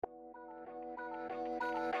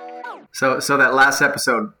So that last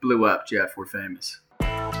episode blew up, Jeff. We're famous.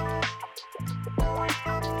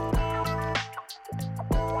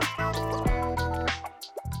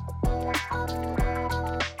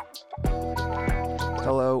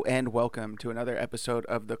 Hello and welcome to another episode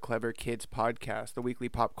of the Clever Kids Podcast, the weekly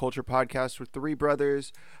pop culture podcast where three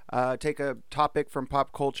brothers take a topic from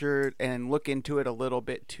pop culture and look into it a little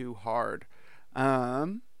bit too hard.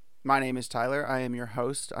 My name is Tyler. I am your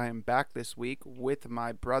host. I am back this week with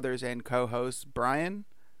my brothers and co-hosts, Brian.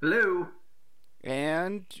 Hello.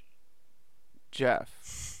 And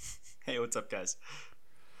Jeff. Hey, what's up, guys?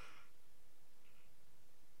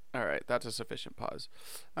 All right, that's a sufficient pause.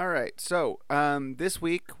 All right, so this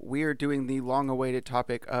week we are doing the long-awaited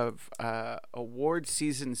topic of award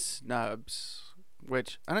season snubs,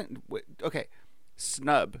 which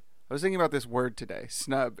snub. I was thinking about this word today,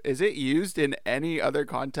 snub. Is it used in any other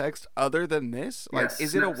context other than this? Like, yes,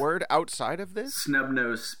 is it a word outside of this? Snub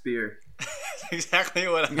nose spear. Exactly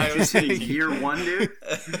what I was thinking. Year one, dude.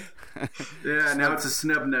 Yeah, now it's a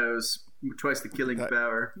snub nose. Twice the killing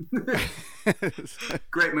power.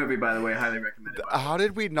 Great movie, by the way. Highly recommended. How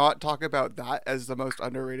did we not talk about that as the most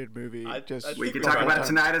underrated movie? We could talk about it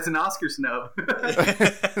tonight as an Oscar snub.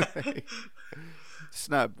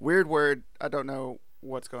 Snub. Weird word. I don't know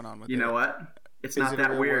what's going on with it. You know what? It's not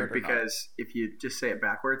that weird because if you just say it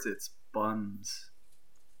backwards, it's buns.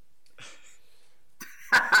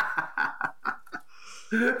 I'm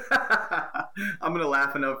going to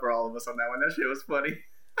laugh enough for all of us on that one. That shit was funny.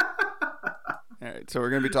 All right, so we're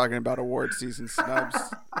going to be talking about award season snubs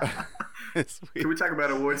this week. Can we talk about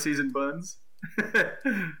award season buns?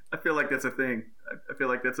 I feel like that's a thing. I feel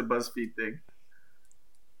like that's a BuzzFeed thing.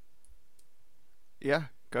 Yeah,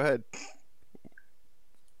 go ahead.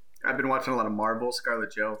 I've been watching a lot of Marvel.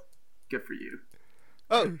 Scarlett Jo. Good for you.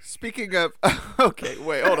 Oh, speaking of... Okay,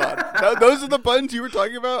 wait, hold on. Those are the buns you were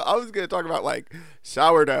talking about? I was going to talk about, like,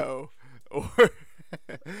 sourdough or...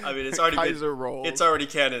 I mean, it's already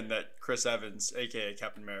canon that Chris Evans, a.k.a.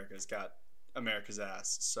 Captain America, has got America's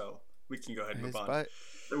ass. So we can go ahead and move on. Butt.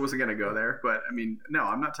 I wasn't going to go there, but, I mean, no,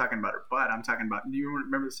 I'm not talking about her butt. I'm talking about... Do you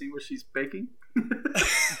remember the scene where she's baking? You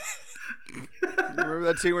remember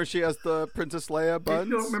that scene where she has the Princess Leia buns?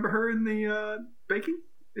 You don't remember her in the baking?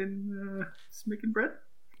 Making bread?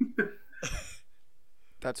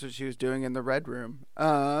 That's what she was doing in the Red Room.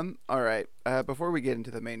 All right. Before we get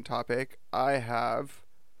into the main topic, I have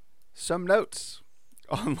some notes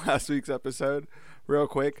on last week's episode. Real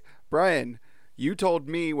quick. Brian, you told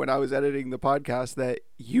me when I was editing the podcast that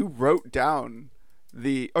you wrote down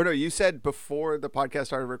you said before the podcast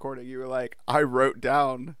started recording, you were like, I wrote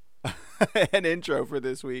down an intro for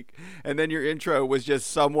this week. And then your intro was just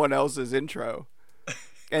someone else's intro.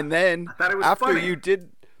 And then after you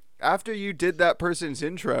did that person's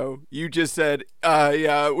intro, you just said,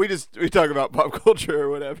 yeah, we talk about pop culture or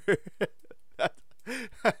whatever.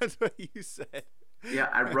 That's what you said. Yeah,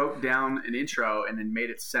 I wrote down an intro and then made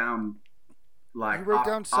it sound like you wrote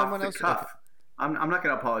down someone else's cuff. Okay. I'm not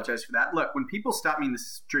going to apologize for that. Look, when people stop me in the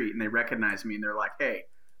street and they recognize me and they're like, hey,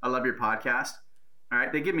 I love your podcast. All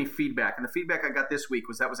right, they give me feedback. And the feedback I got this week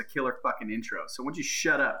was that was a killer fucking intro. So why don't you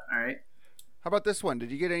shut up, all right? How about this one?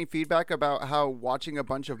 Did you get any feedback about how watching a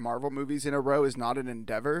bunch of Marvel movies in a row is not an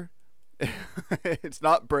endeavor? It's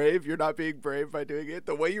not brave. You're not being brave by doing it.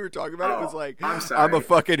 The way you were talking about it was like, I'm a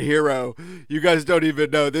fucking hero. You guys don't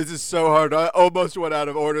even know. This is so hard. I almost went out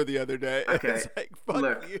of order the other day. Okay. It's like,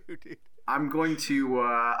 fuck you, dude. I'm going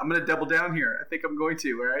to double down here. I think I'm going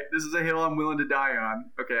to, all right? This is a hill I'm willing to die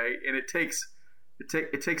on, okay? And it takes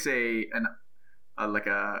I'm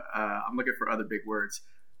looking for other big words.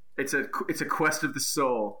 It's a quest of the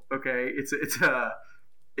soul, okay? It's a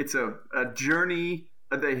journey.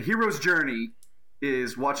 The hero's journey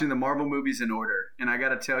is watching the Marvel movies in order, and I got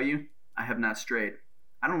to tell you, I have not strayed.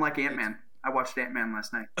 I don't like Ant-Man. I watched Ant-Man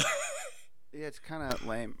last night. Yeah, it's kind of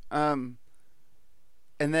lame. And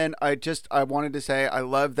then I wanted to say I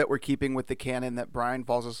love that we're keeping with the canon that Brian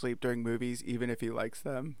falls asleep during movies even if he likes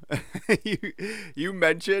them. You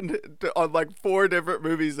mentioned on like 4 different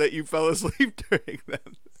movies that you fell asleep during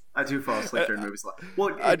them. I do fall asleep during movies a lot.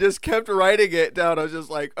 Well, I just kept writing it down. I was just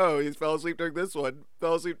like, oh, he fell asleep during this one.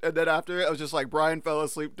 Fell asleep. And then after it, I was just like, Brian fell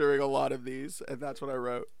asleep during a lot of these. And that's what I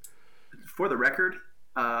wrote. For the record,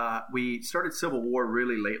 we started Civil War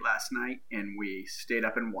really late last night, and we stayed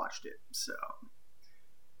up and watched it. So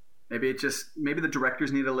maybe the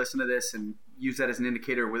directors need to listen to this and use that as an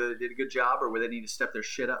indicator of whether they did a good job or whether they need to step their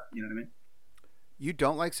shit up. You know what I mean? You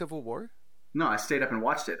don't like Civil War? No, I stayed up and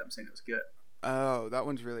watched it. I'm saying it was good. Oh, that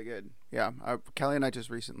one's really good. Yeah, Kelly and I just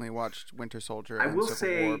recently watched Winter Soldier and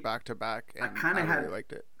Civil War back to back, and I really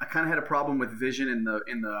liked it. I kind of had a problem with Vision in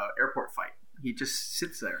the airport fight. He just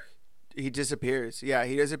sits there. He disappears. Yeah,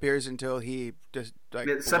 he disappears until he just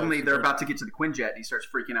suddenly they're about to get to the Quinjet, and he starts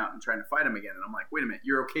freaking out and trying to fight him again. And I'm like, wait a minute,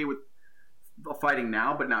 you're okay with fighting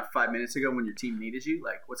now, but not 5 minutes ago when your team needed you?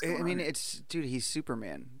 Like, what's going on? I mean, dude, he's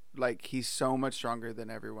Superman. Like, he's so much stronger than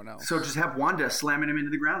everyone else. So just have Wanda slamming him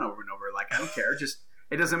into the ground over and over. Like, I don't care. Just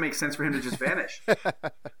it doesn't make sense for him to just vanish.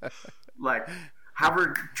 Like, have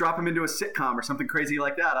her drop him into a sitcom or something crazy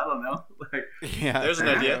like that. I don't know. Like, yeah, there's an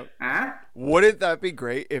idea. Wouldn't that be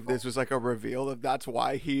great if this was like a reveal that that's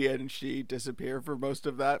why he and she disappear for most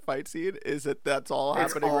of that fight scene? Is that that's all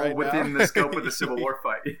happening all right within now? the scope of the Civil War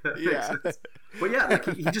fight? Yeah. But yeah, like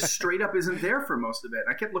he just straight up isn't there for most of it.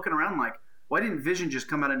 And I kept looking around like, why didn't Vision just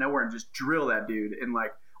come out of nowhere and just drill that dude? And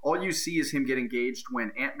like all you see is him get engaged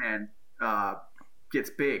when Ant-Man gets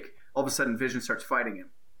big. All of a sudden, Vision starts fighting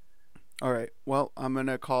him. All right. Well, I'm going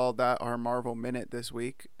to call that our Marvel Minute this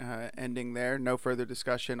week, ending there. No further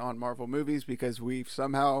discussion on Marvel movies because we've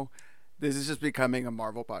somehow, this is just becoming a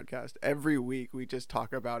Marvel podcast. Every week we just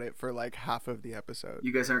talk about it for like half of the episode.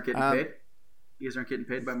 You guys aren't getting paid? You guys aren't getting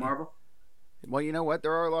paid by Marvel? Well, you know what?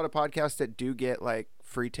 There are a lot of podcasts that do get like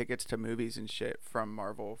free tickets to movies and shit from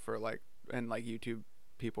Marvel for like, and like YouTube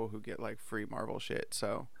people who get like free Marvel shit.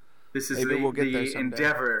 So this is the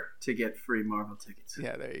endeavor to get free Marvel tickets.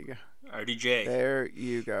 Yeah, there you go. RDJ. There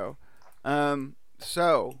you go.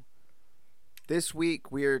 So this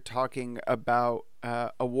week we are talking about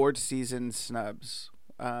award season snubs.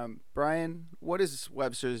 Brian, what does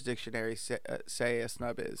Webster's Dictionary say a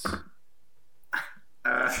snub is?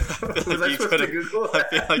 I feel like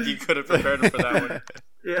you could have prepared for that one.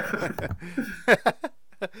 Yeah.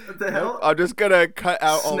 What the hell? I'm just gonna cut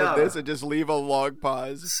out all of this and just leave a long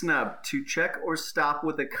pause. Snub, to check or stop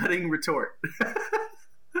with a cutting retort.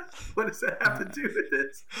 What does that have to do with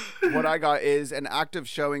this? What I got is an act of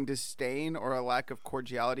showing disdain or a lack of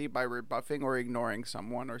cordiality by rebuffing or ignoring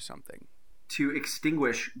someone or something. To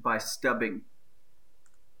extinguish by stubbing.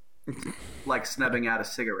 Like snubbing out a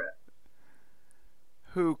cigarette.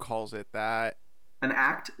 Who calls it that? An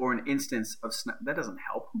act or an instance of snub. That doesn't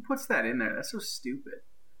help. Who puts that in there? That's so stupid.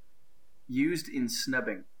 Used in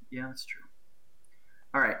snubbing. Yeah, that's true.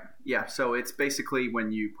 All right. Yeah, so it's basically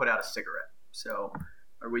when you put out a cigarette. So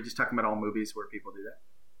are we just talking about all movies where people do that?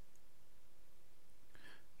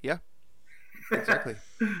 Yeah, exactly.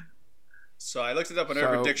 So I looked it up on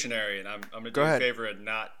Urban Dictionary, and I'm going to do a favor and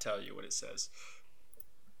not tell you what it says.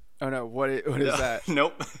 Oh, no. What is that?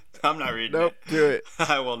 Nope. I'm not reading it. Nope, do it.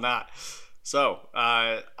 I will not. So,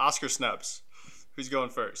 Oscar snubs. Who's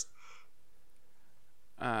going first?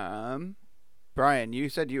 Brian, you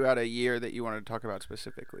said you had a year that you wanted to talk about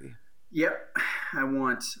specifically. Yep. I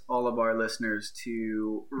want all of our listeners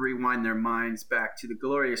to rewind their minds back to the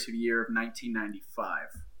glorious year of 1995.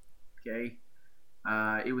 Okay?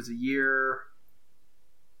 It was a year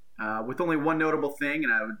with only one notable thing,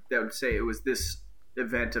 and I would say it was this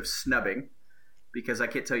event of snubbing, because I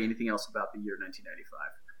can't tell you anything else about the year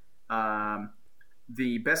 1995.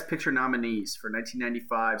 The Best Picture nominees for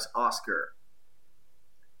 1995's Oscar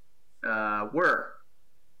were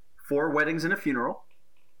Four Weddings and a Funeral,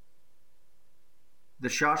 The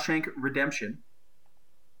Shawshank Redemption,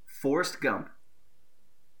 Forrest Gump,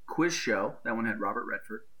 Quiz Show, that one had Robert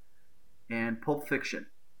Redford, and Pulp Fiction.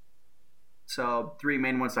 So three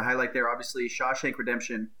main ones to highlight there, obviously Shawshank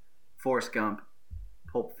Redemption, Forrest Gump,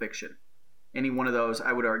 Pulp Fiction. Any one of those,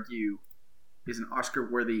 I would argue, is an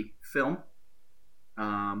Oscar-worthy film.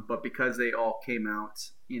 But because they all came out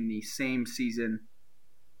in the same season,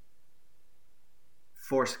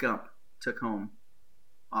 Forrest Gump took home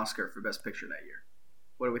Oscar for Best Picture that year.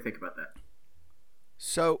 What do we think about that?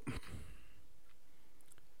 So,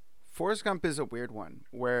 Forrest Gump is a weird one.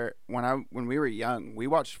 Where when we were young, we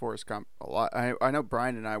watched Forrest Gump a lot. I know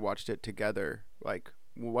Brian and I watched it together, like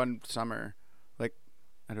one summer, like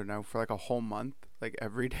I don't know, for like a whole month, like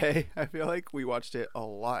every day. I feel like we watched it a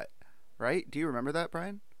lot. Right? Do you remember that,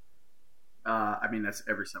 Brian? I mean, that's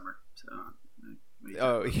every summer. So.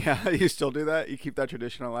 Oh yeah, you still do that? You keep that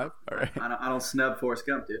tradition alive? All right. I don't snub Forrest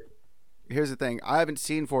Gump, dude. Here's the thing: I haven't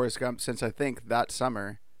seen Forrest Gump since I think that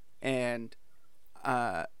summer, and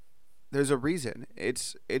there's a reason.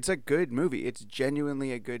 It's a good movie. It's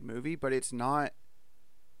genuinely a good movie, but it's not.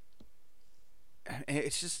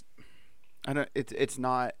 It's just, I don't. It's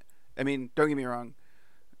not. I mean, don't get me wrong.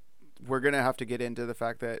 We're gonna have to get into the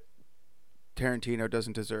fact that Tarantino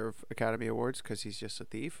doesn't deserve Academy Awards because he's just a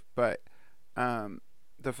thief, but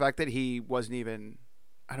the fact that he wasn't even,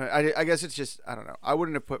 I guess it's just, I don't know. I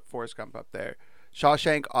wouldn't have put Forrest Gump up there.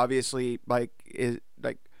 Shawshank obviously is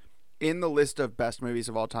in the list of best movies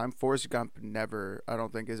of all time. Forrest Gump never, I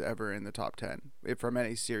don't think, is ever in the top 10 from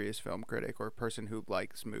any serious film critic or person who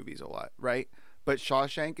likes movies a lot, right? But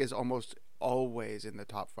Shawshank is almost always in the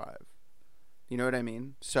top 5. You know what I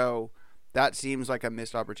mean? So that seems like a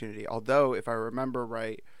missed opportunity. Although, if I remember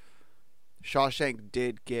right, Shawshank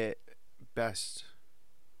did get best.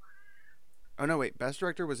 Oh no, wait! Best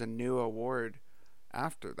Director was a new award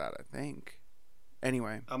after that, I think.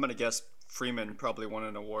 Anyway, I'm gonna guess Freeman probably won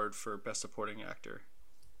an award for Best Supporting Actor.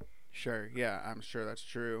 Sure, yeah, I'm sure that's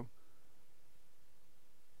true.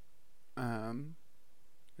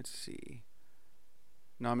 Let's see.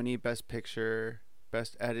 Nominee Best Picture,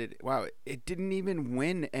 Best Edit. Wow, it didn't even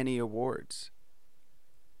win any awards.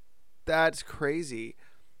 That's crazy.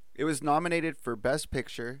 It was nominated for Best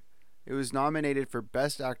Picture. It was nominated for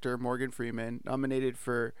Best Actor, Morgan Freeman. Nominated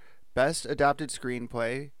for Best Adapted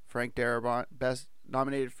Screenplay, Frank Darabont.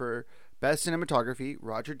 Nominated for Best Cinematography,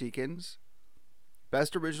 Roger Deakins.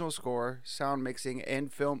 Best Original Score, Sound Mixing,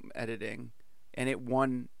 and Film Editing. And it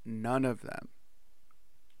won none of them.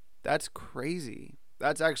 That's crazy.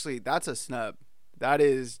 That's a snub. That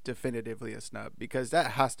is definitively a snub because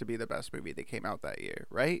that has to be the best movie that came out that year,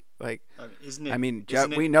 right? Like, isn't it? I mean,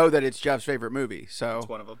 we know that it's Jeff's favorite movie, so it's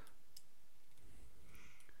one of them.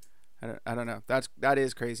 I don't know. That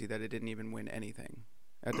is crazy that it didn't even win anything.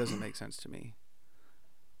 That doesn't make sense to me.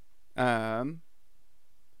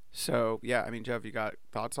 So yeah, I mean, Jeff, you got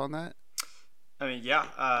thoughts on that? I mean,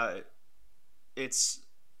 yeah, it's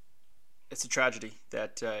a tragedy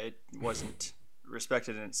that it wasn't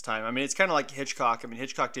respected in its time. I mean, it's kind of like Hitchcock. I mean,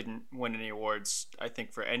 Hitchcock didn't win any awards, I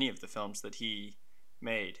think, for any of the films that he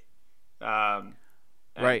made. Right.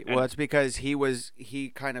 Well, that's because he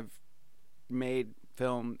kind of made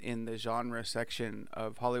film in the genre section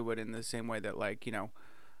of Hollywood in the same way that, like, you know,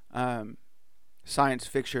 science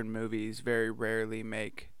fiction movies very rarely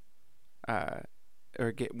make or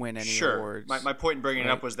win any awards. My point in bringing it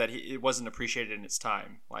up was that it wasn't appreciated in its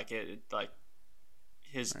time. Like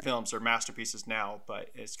his films are masterpieces now, but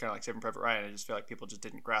it's kind of like Saving Private Ryan. I just feel like people just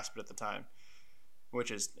didn't grasp it at the time,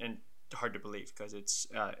 which is hard to believe because it's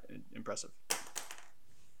impressive.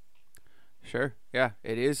 Sure. Yeah,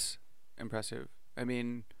 it is impressive. I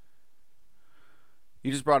mean,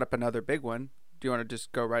 you just brought up another big one. Do you want to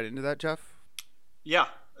just go right into that, Jeff? Yeah.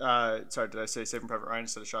 Sorry, did I say Saving Private Ryan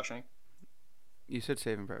instead of Shawshank? You said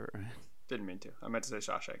Saving Private Ryan. Didn't mean to. I meant to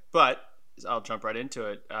say Shawshank. But I'll jump right into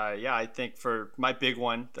it. Yeah, I think for my big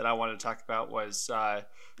one that I wanted to talk about was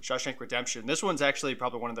Shawshank Redemption. This one's actually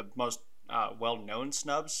probably one of the most well-known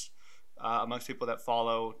snubs amongst people that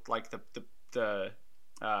follow like the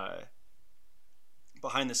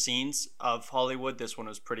behind the scenes of Hollywood. This one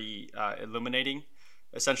was pretty illuminating.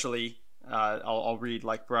 Essentially, I'll read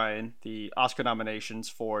like Brian the Oscar nominations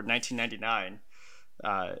for 1999.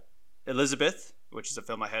 Elizabeth, which is a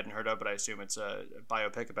film I hadn't heard of, but I assume it's a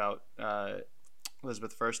biopic about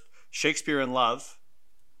Elizabeth I. Shakespeare in Love,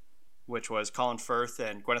 which was Colin Firth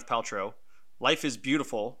and Gwyneth Paltrow. Life is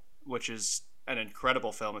Beautiful, which is an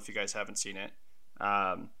incredible film if you guys haven't seen it.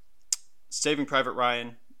 Saving Private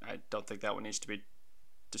Ryan, I don't think that one needs to be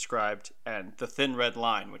described. And The Thin Red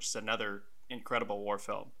Line, which is another incredible war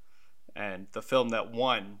film. And the film that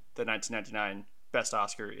won the 1999 Best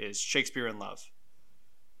Oscar is Shakespeare in Love.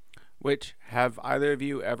 Which, have either of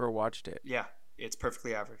you ever watched it? Yeah, it's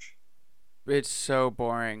perfectly average. It's so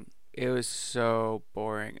boring. It was so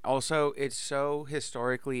boring. Also, it's so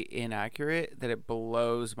historically inaccurate that it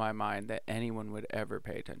blows my mind that anyone would ever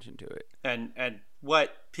pay attention to it. And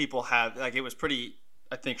what people have, like, it was pretty,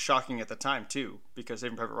 I think, shocking at the time, too, because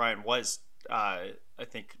Saving Private Ryan was, I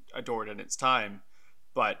think, adored in its time.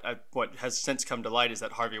 But what has since come to light is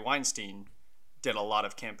that Harvey Weinstein did a lot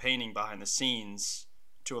of campaigning behind the scenes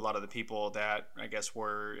to a lot of the people that I guess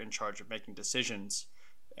were in charge of making decisions,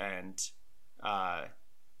 and I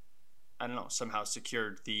don't know, somehow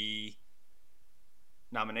secured the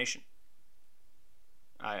nomination.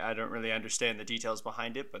 I don't really understand the details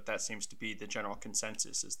behind it, but that seems to be the general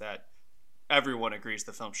consensus, is that everyone agrees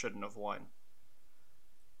the film shouldn't have won.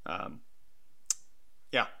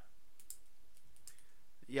 Yeah.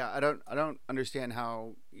 Yeah, I don't understand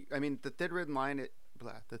how. I mean, The Thin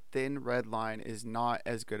Red Line is not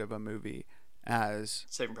as good of a movie as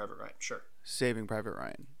Saving Private Ryan. Sure. Saving Private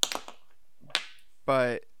Ryan.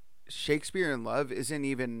 But Shakespeare in Love isn't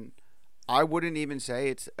even. I wouldn't even say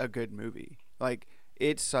it's a good movie. Like,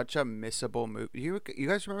 it's such a missable movie. You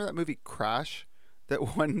guys remember that movie Crash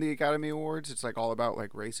that won the Academy Awards? It's like all about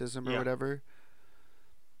like racism or whatever.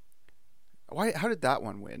 Why? How did that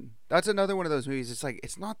one win? That's another one of those movies. It's like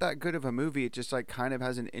it's not that good of a movie. It just like kind of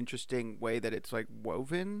has an interesting way that it's like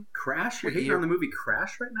woven. Crash? You're hating on the movie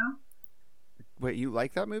Crash right now? Wait, you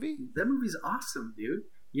like that movie? That movie's awesome, dude.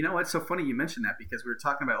 You know what's so funny you mentioned that because we were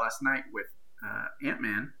talking about it last night with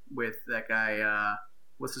Ant-Man with that guy.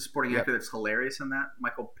 What's the supporting actor that's hilarious in that?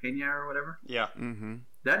 Michael Pena or whatever. Yeah. Mm-hmm.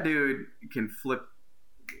 That dude can flip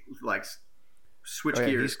like switch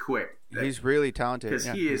gears quick. He's really talented because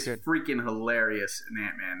he is freaking hilarious in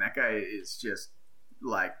Ant-Man. That guy is just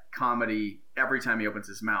like comedy every time he opens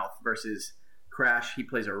his mouth. Versus Crash, he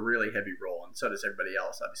plays a really heavy role, and so does everybody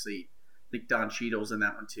else. Obviously, I think Don Cheadle's in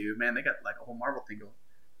that one too. Man, they got like a whole Marvel thing going.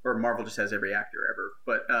 Or Marvel just has every actor ever.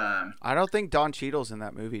 But I don't think Don Cheadle's in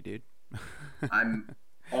that movie, dude. I'm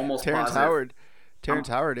almost Terrence positive. Howard. Terrence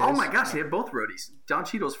Howard is. Oh my gosh, they have both roadies. Don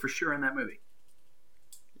Cheadle's for sure in that movie.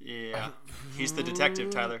 Yeah. He's the detective,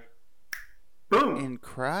 Tyler. Boom. In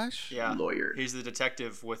Crash? Yeah. Lawyer. He's the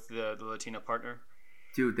detective with the Latina partner.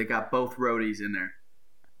 Dude, they got both roadies in there.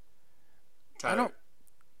 Tyler.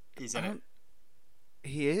 He's in it.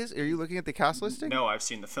 He is? Are you looking at the cast listing? No, I've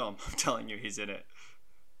seen the film. I'm telling you, he's in it.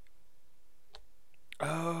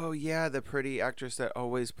 Oh, yeah, the pretty actress that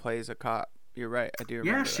always plays a cop. You're right. I do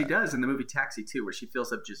remember Yeah, she that. does in the movie Taxi too, where she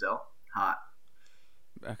fills up Giselle. Hot.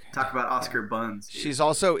 Okay. Talk about Oscar buns. Dude. She's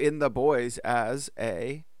also in The Boys as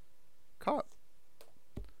a cop.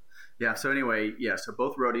 Yeah, so anyway, so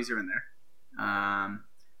both roadies are in there.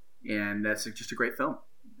 And that's just a great film.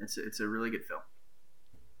 It's a really good film.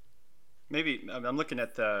 Maybe I'm looking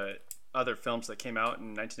at the other films that came out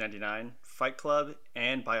in 1999. Fight Club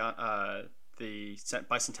and the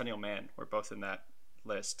Bicentennial Man were both in that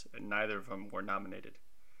list, and neither of them were nominated.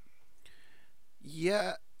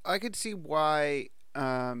 Yeah, I could see why.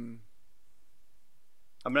 I mean,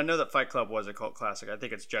 I know that Fight Club was a cult classic. I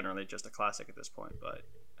think it's generally just a classic at this point, but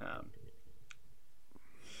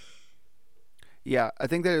yeah, I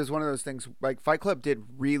think that it was one of those things. Like Fight Club did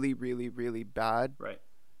really, really, really bad, right,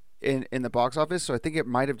 in the box office. So I think it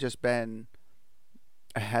might have just been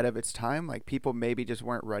ahead of its time. Like people maybe just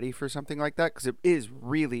weren't ready for something like that because it is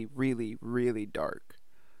really, really, really dark.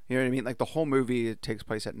 You know what I mean? Like the whole movie it takes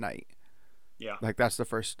place at night. Yeah. Like that's the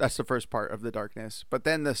first part of the darkness. But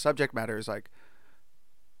then the subject matter is like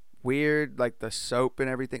weird, like the soap and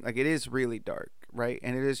everything. Like it is really dark, right?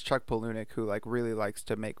 And it is Chuck Palahniuk who like really likes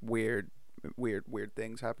to make weird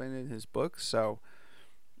things happen in his books. So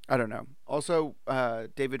I don't know. Also,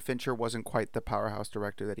 David Fincher wasn't quite the powerhouse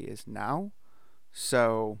director that he is now.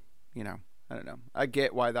 So, you know, I don't know. I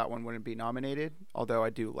get why that one wouldn't be nominated, although I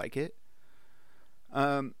do like it.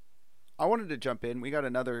 I wanted to jump in. We got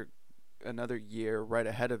another year right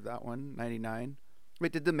ahead of that one, 99.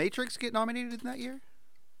 Wait, did The Matrix get nominated in that year?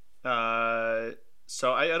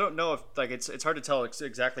 So I don't know if like it's hard to tell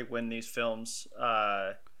exactly when these films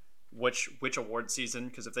which award season,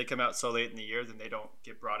 because if they come out so late in the year, then they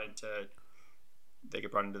get brought into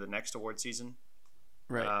the next award season.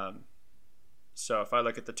 Right. So if I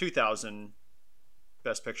look at the 2000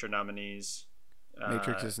 Best Picture nominees,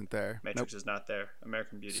 Matrix isn't there. Matrix is not there.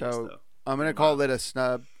 American Beauty is though. I'm gonna call it a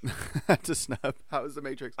snub. That's a snub. How is The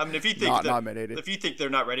Matrix? I mean, if you think not nominated, if you think they're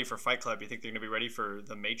not ready for Fight Club, you think they're gonna be ready for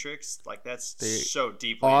The Matrix? Like that's they so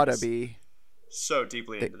deeply ought to be so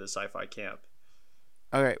deeply into the sci-fi camp.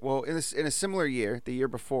 All right. Well, in a similar year, the year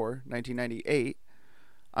before, 1998,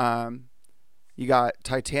 you got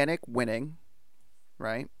Titanic winning,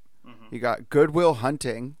 right? Mm-hmm. You got Good Will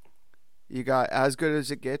Hunting. You got As Good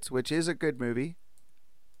as It Gets, which is a good movie.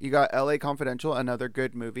 You got L.A. Confidential, another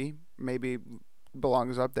good movie, maybe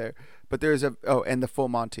belongs up there. But there's and The Full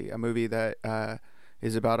Monty, a movie that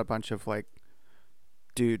is about a bunch of like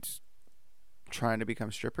dudes trying to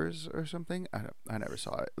become strippers or something. I never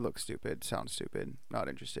saw it. It looks stupid, sounds stupid, not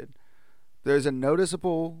interested. There's a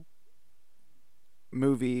noticeable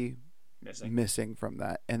movie missing from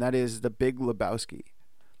that, and that is The Big Lebowski.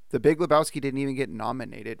 The Big Lebowski didn't even get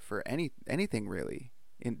nominated for anything really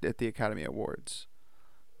at the Academy Awards.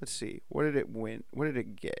 Let's see. What did it win? What did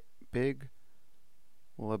it get? Big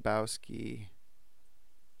Lebowski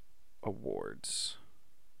Awards.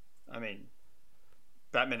 I mean,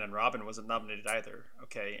 Batman and Robin wasn't nominated either.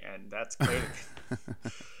 Okay, and that's clearly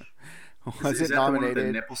was is it that nominated? The one with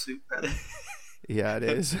the nipple suit? Yeah, it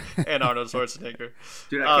is. And Arnold Schwarzenegger.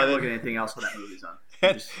 Dude, I can't look at anything else when that movie's on.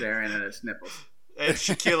 I'm just staring at his nipples. And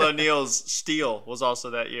Shaquille O'Neal's Steel was also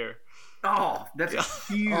that year. Oh, that's a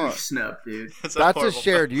huge snub, dude. That's a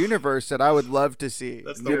shared film. Universe that I would love to see.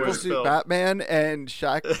 That's the Nipple worst suit film. Batman and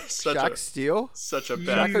Shaq Steele. Such a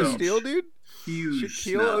bad Shaq film. O'Steele, dude. Huge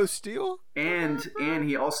Shaquille snub. O'Steele. And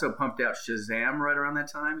he also pumped out Shazam right around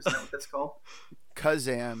that time. Isn't that what that's called?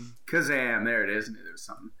 Kazam. Kazam. There it is. I knew there was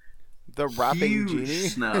something. The rapping Huge genie.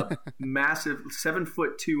 snub. Massive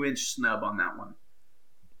 7'2" snub on that one.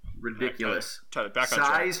 Ridiculous. Try to back on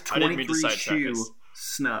Size track. I didn't mean to 23 sidetrack shoe us.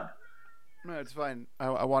 snub. No, it's fine.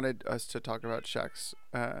 I wanted us to talk about Shaq's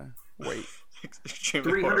weight.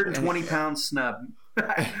 Extremely 320 pound snub.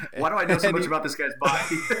 Why do I know so much about this guy's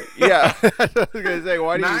body? Yeah. I was going to say,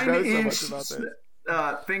 why do you 9 know so inch much about this?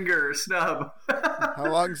 finger snub. How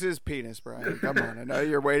long's his penis, Brian? Come on. I know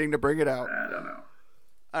you're waiting to bring it out. I don't know.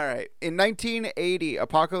 All right. In 1980,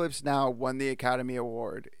 Apocalypse Now won the Academy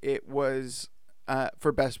Award. It was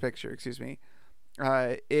for Best Picture, excuse me.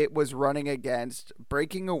 It was running against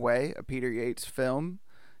Breaking Away, a Peter Yates film,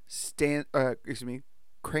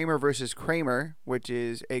 Kramer versus Kramer, which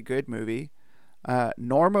is a good movie,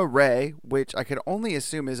 Norma Ray, which I could only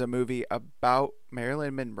assume is a movie about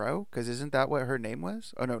Marilyn Monroe, because isn't that what her name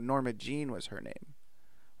was? Oh no, Norma Jean was her name.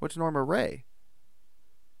 What's Norma Ray?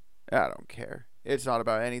 I don't care. It's not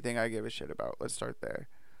about anything I give a shit about. Let's start there.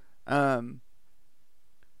 And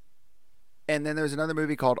then there's another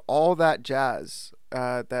movie called All That Jazz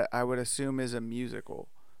that I would assume is a musical.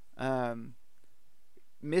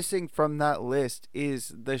 Missing from that list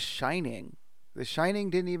is The Shining. The Shining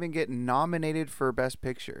didn't even get nominated for Best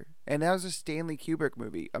Picture. And that was a Stanley Kubrick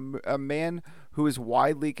movie. A man who is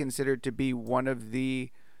widely considered to be one of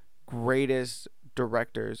the greatest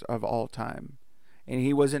directors of all time. And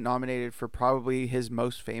he wasn't nominated for probably his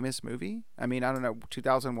most famous movie. I mean, I don't know,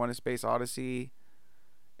 2001: A Space Odyssey,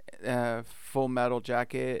 Full Metal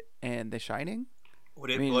Jacket, and The Shining.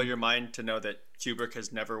 Would it blow your mind to know that Kubrick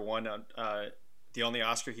has never won? The only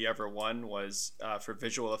Oscar he ever won was for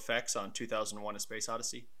visual effects on 2001: A Space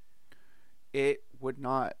Odyssey. It would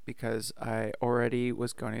not, because I already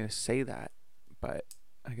was going to say that, but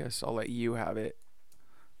I guess I'll let you have it.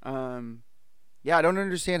 Yeah, I don't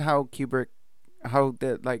understand how Kubrick, how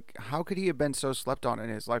could he have been so slept on in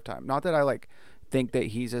his lifetime? Not that I think that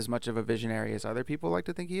he's as much of a visionary as other people like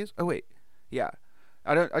to think he is. Oh wait, yeah,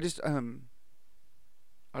 I don't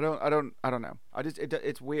know.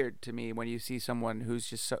 It's weird to me when you see someone who's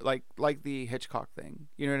just so like the Hitchcock thing.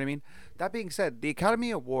 You know what I mean? That being said, the Academy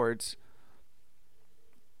Awards,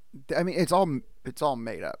 I mean, it's all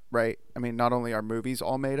made up, right? I mean, not only are movies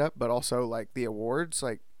all made up, but also the awards,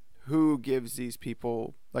 who gives these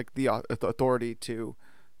people the authority to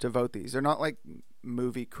vote these? They're not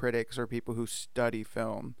movie critics or people who study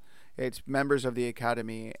film. It's members of the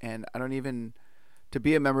Academy, and to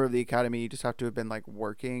be a member of the Academy, you just have to have been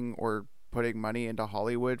working or putting money into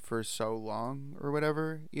Hollywood for so long or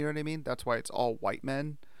whatever. You know what I mean? That's why it's all white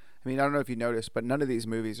men. I mean, I don't know if you noticed, but none of these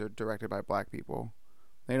movies are directed by black people.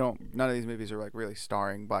 None of these movies are really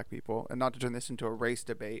starring black people. And not to turn this into a race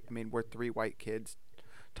debate. I mean, we're three white kids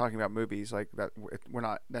talking about movies that. We're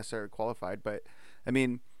not necessarily qualified, but I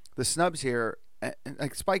mean, the snubs here,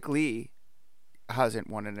 Spike Lee hasn't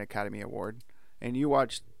won an Academy Award. And you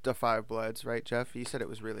watched The Five Bloods, right, Jeff? You said it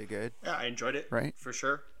was really good. Yeah, I enjoyed it. Right? For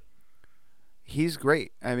sure. He's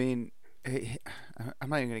great. I mean, I'm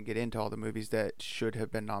not even going to get into all the movies that should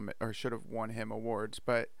have been or should have won him awards,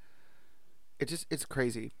 but it's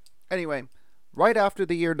crazy. Anyway, right after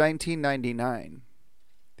the year 1999,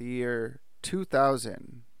 the year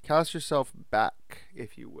 2000, cast yourself back,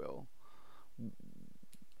 if you will.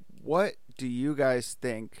 What do you guys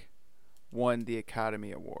think won the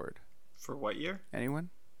Academy Award? For what year?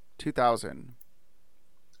 Anyone? 2000.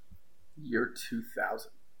 Year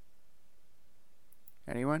 2000.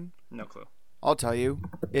 Anyone? No clue. I'll tell you.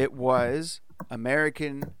 It was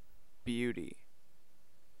American Beauty.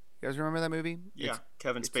 You guys remember that movie? Yeah,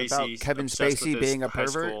 Kevin it's Spacey. about Kevin Spacey being a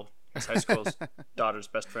pervert. His high school's daughter's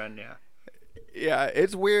best friend, yeah. Yeah,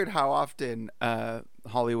 it's weird how often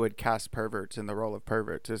Hollywood casts perverts in the role of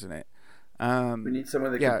perverts, isn't it? We need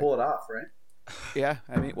someone that can pull it off, right? Yeah,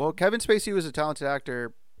 I mean, well, Kevin Spacey was a talented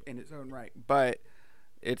actor in his own right, but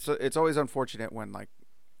it's always unfortunate when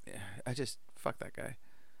I just fuck that guy.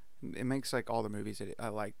 It makes like all the movies that I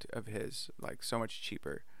liked of his like so much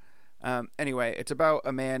cheaper. Anyway, it's about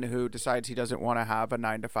a man who decides he doesn't want to have a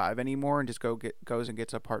 9-to-5 anymore and just goes and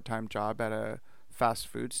gets a part-time job at a fast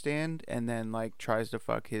food stand, and then like tries to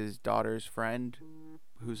fuck his daughter's friend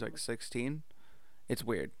who's like 16. It's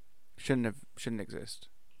weird. Shouldn't exist.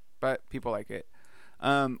 But people like it.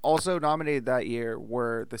 Also nominated that year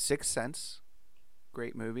were The Sixth Sense,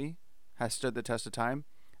 great movie, has stood the test of time.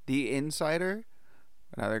 The Insider,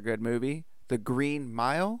 another good movie. The Green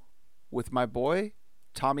Mile, with my boy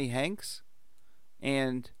Tommy Hanks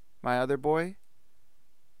and my other boy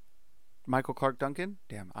Michael Clark Duncan.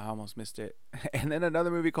 Damn, I almost missed it. And then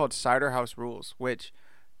another movie called Cider House Rules, which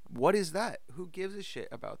What is that? Who gives a shit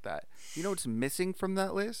about that? You know what's missing from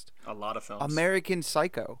that list? A lot of films. American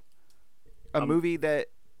Psycho. A movie that,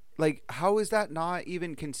 like, how is that not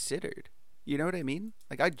even considered? You know what I mean?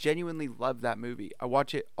 Like, I genuinely love that movie. I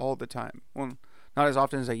watch it all the time. Well, not as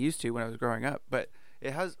often as I used to when I was growing up, but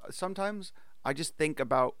it has, sometimes I just think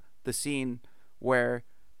about the scene where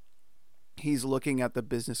he's looking at the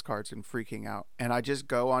business cards and freaking out, and I just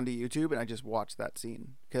go onto YouTube and I just watch that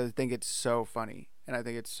scene because I think it's so funny and I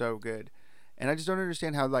think it's so good, and I just don't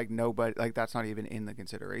understand how, like, nobody, like, that's not even in the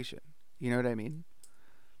consideration. You know what I mean?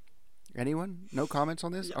 Anyone? No comments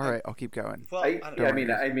on this? Yeah, all right, I'll keep going. Well, I mean,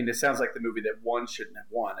 it sounds like the movie that won shouldn't have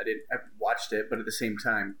won. I haven't watched it, but at the same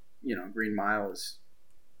time, you know, Green Mile is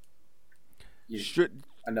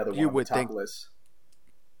another one on the top list.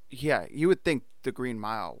 Yeah, you would think the Green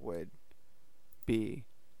Mile would be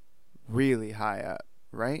really high up,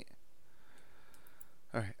 right?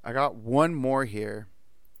 All right, I got one more here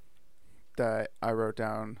that I wrote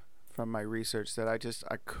down from my research that I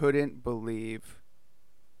couldn't believe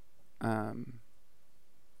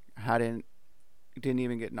didn't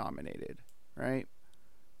even get nominated, right?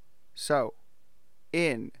 So,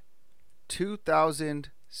 in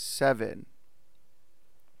 2007,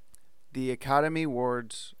 the Academy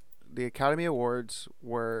Awards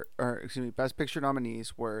were, Best Picture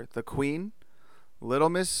nominees were The Queen, Little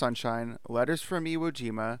Miss Sunshine, Letters from Iwo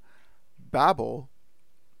Jima, Babel,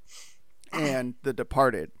 and The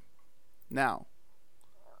Departed. Now,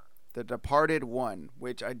 The Departed won,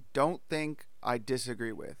 which I don't think I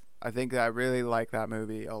disagree with. I think that I really like that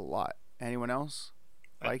movie a lot. Anyone else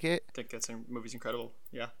like it? I think that movie's incredible.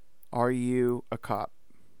 Yeah. Are you a cop?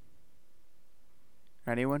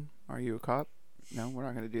 Anyone? Are you a cop? No, we're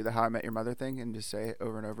not going to do the How I Met Your Mother thing and just say it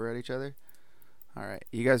over and over at each other. All right.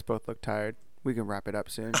 You guys both look tired. We can wrap it up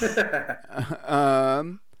soon.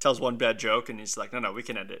 Tells one bad joke and he's like, no, we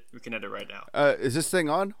can end it. We can end it right now. Is this thing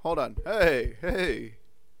on? Hold on. Hey.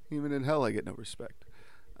 Even in hell, I get no respect.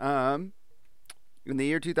 In the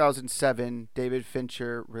year 2007, David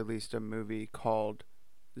Fincher released a movie called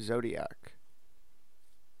Zodiac.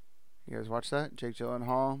 You guys watch that? Jake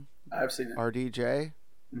Gyllenhaal? I've seen it. RDJ?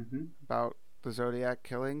 Mm-hmm. About the Zodiac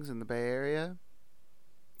killings in the Bay Area.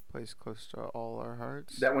 Place close to all our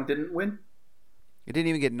hearts. That one didn't win? It didn't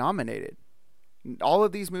even get nominated. All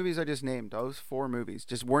of these movies I just named, those 4 movies,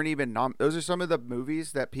 just weren't even those are some of the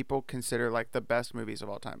movies that people consider like the best movies of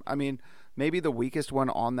all time. I mean, maybe the weakest one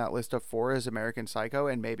on that list of 4 is American Psycho,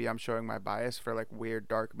 and maybe I'm showing my bias for like weird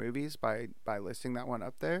dark movies by listing that one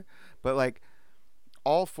up there. But like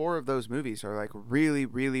all 4 of those movies are like really,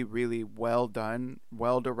 really, really well done,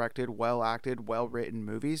 well directed, well acted, well written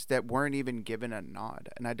movies that weren't even given a nod.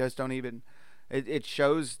 And I just don't even. It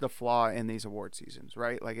shows the flaw in these award seasons,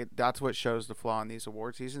 right? Like that's what shows the flaw in these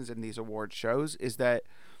award seasons and these award shows is that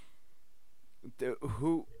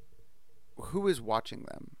who is watching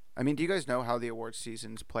them? I mean, do you guys know how the award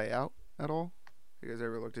seasons play out at all? You guys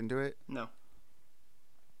ever looked into it? No.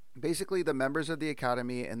 Basically, the members of the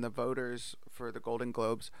Academy and the voters for the Golden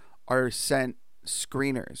Globes are sent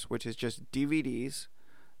screeners, which is just DVDs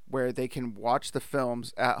where they can watch the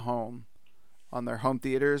films at home on their home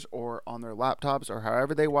theaters or on their laptops or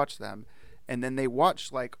however they watch them, and then they watch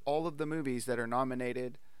like all of the movies that are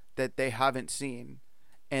nominated that they haven't seen,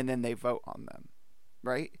 and then they vote on them,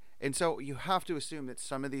 right? And so you have to assume that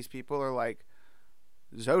some of these people are like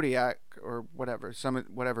Zodiac or whatever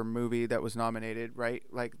movie that was nominated, right?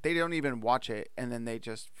 Like they don't even watch it, and then they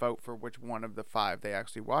just vote for which one of the 5 they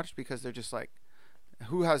actually watched because they're just like,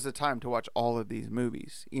 who has the time to watch all of these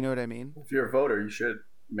movies? You know what I mean? If you're a voter, you should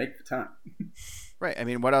make the time. Right. I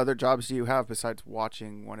mean, what other jobs do you have besides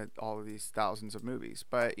watching all of these thousands of movies?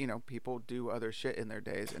 But, you know, people do other shit in their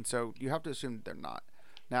days. And so you have to assume that they're not.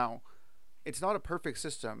 Now, it's not a perfect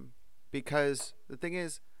system because the thing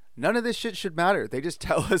is, none of this shit should matter. They just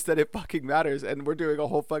tell us that it fucking matters. And we're doing a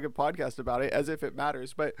whole fucking podcast about it as if it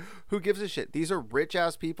matters. But who gives a shit? These are rich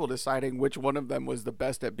ass people deciding which one of them was the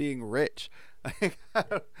best at being rich. I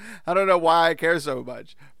don't know why I care so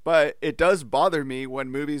much, but it does bother me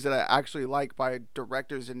when movies that I actually like by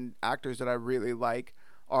directors and actors that I really like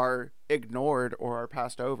are ignored or are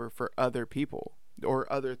passed over for other people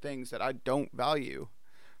or other things that I don't value.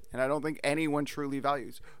 And I don't think anyone truly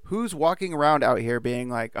values. Who's walking around out here being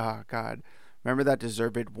like, oh God, remember that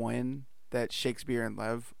deserved win that Shakespeare in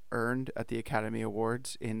Love earned at the Academy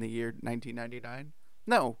Awards in the year 1999?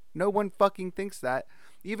 No one fucking thinks that.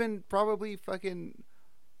 Even probably fucking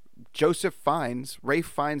Joseph Fiennes, Ralph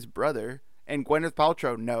Fiennes' brother, and Gwyneth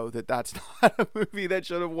Paltrow know that that's not a movie that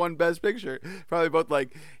should have won Best Picture. Probably both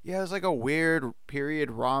like, yeah, it was like a weird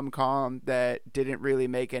period rom-com that didn't really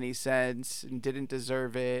make any sense and didn't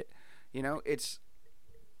deserve it. You know, it's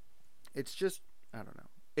just, I don't know.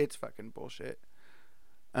 It's fucking bullshit.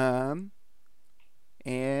 And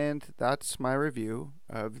that's my review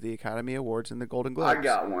of the Academy Awards and the Golden Globes. I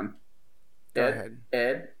got one. Go ahead.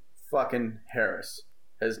 Ed fucking Harris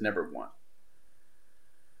has never won.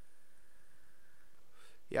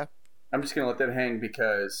 Yeah. I'm just going to let that hang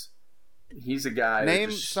because he's a guy.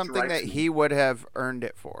 Name something that he would have earned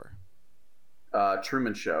it for.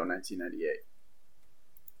 Truman Show, 1998.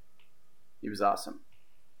 He was awesome.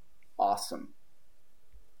 Awesome.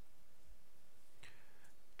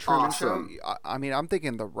 Truman Show? I mean, I'm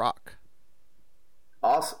thinking The Rock.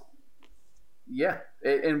 Awesome. Yeah.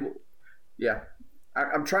 And yeah.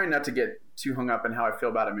 I'm trying not to get too hung up in how I feel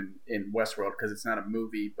about him in Westworld because it's not a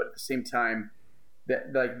movie, but at the same time,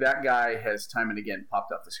 that guy has time and again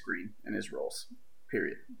popped off the screen in his roles.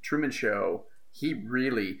 Period. Truman Show, you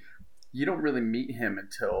don't really meet him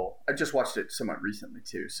until I just watched it somewhat recently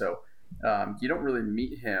too. So you don't really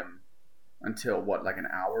meet him until like an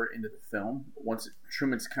hour into the film. Once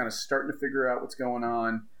Truman's kind of starting to figure out what's going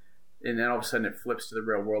on, and then all of a sudden it flips to the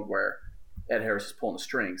real world where Ed Harris is pulling the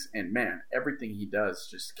strings, and man, everything he does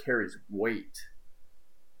just carries weight.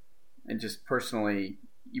 And just personally,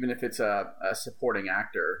 even if it's a supporting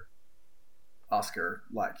actor Oscar,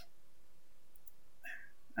 like,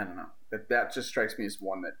 I don't know, that just strikes me as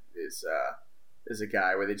one that is a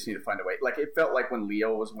guy where they just need to find a way. Like, it felt like when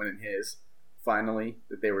Leo was winning his finally,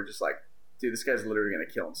 that they were just like, dude, this guy's literally going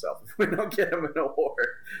to kill himself if we don't get him an award.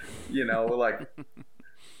 You know, like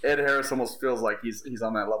Ed Harris almost feels like he's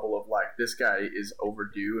on that level of like, this guy is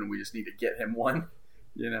overdue and we just need to get him one,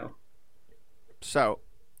 you know? So,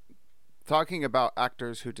 talking about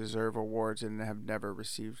actors who deserve awards and have never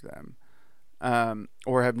received them,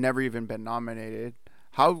 or have never even been nominated,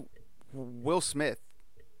 how Will Smith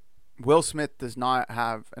does not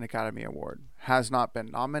have an Academy Award, has not been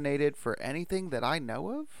nominated for anything that I know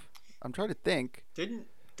of. I'm trying to think.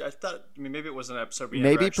 Maybe it was an episode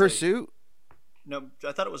maybe Pursuit? No,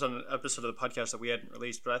 I thought it was on an episode of the podcast that we hadn't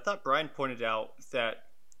released, but I thought Brian pointed out that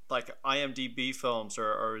like IMDb films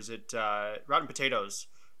or is it Rotten Potatoes,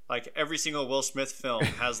 like every single Will Smith film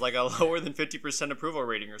has like a lower than 50% approval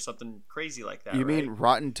rating or something crazy like that. You mean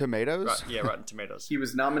Rotten Tomatoes? Yeah, Rotten Tomatoes. He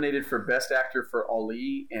was nominated for Best Actor for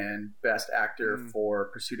Ali and Best Actor for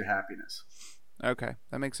Pursuit of Happiness. Okay,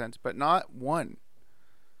 that makes sense, but not one.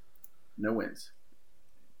 No wins.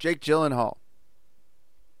 Jake Gyllenhaal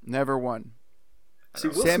never won.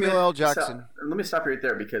 See, Samuel L. Jackson. Let me stop you right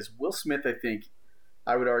there because Will Smith, I think,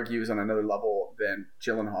 I would argue is on another level than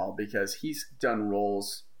Gyllenhaal because he's done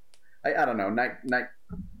roles. I don't know. What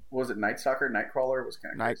was it? Night Stalker, Nightcrawler was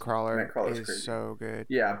kind of Nightcrawler is crazy. So good.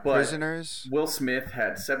 Yeah, but Prisoners. Will Smith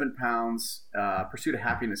had 7 pounds. Pursuit of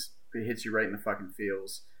Happiness hits you right in the fucking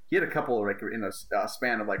feels. He had a couple like in a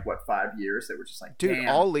span of like 5 years that were just like, dude, damn.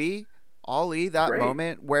 Ali, that Great.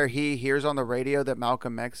 moment where he hears on the radio that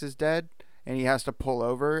Malcolm X is dead and he has to pull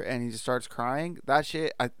over and he just starts crying. That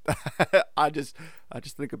shit, I just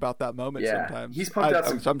think about that moment sometimes. He's pumped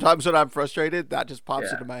out sometimes when I'm frustrated, that just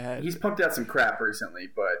pops into my head. He's pumped out some crap recently,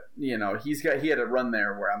 but you know, he had a run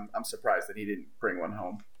there where I'm surprised that he didn't bring one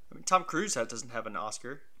home. I mean, Tom Cruise doesn't have an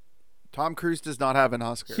Oscar. Tom Cruise does not have an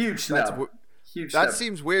Oscar. Huge snub. That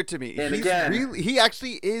seems weird to me. And again, he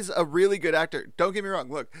actually is a really good actor. Don't get me wrong.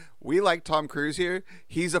 Look, we like Tom Cruise here.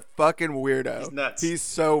 He's a fucking weirdo. He's nuts. He's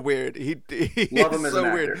so weird. He love him as so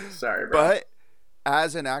an weird. actor. Sorry, bro. But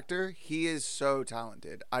as an actor, he is so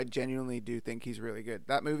talented. I genuinely do think he's really good.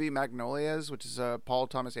 That movie Magnolias, which is a Paul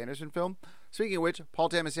Thomas Anderson film. Speaking of which, Paul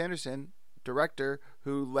Thomas Anderson, director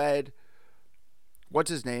who led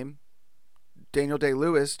what's his name? Daniel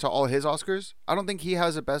Day-Lewis to all his Oscars. I don't think he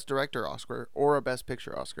has a Best Director Oscar or a Best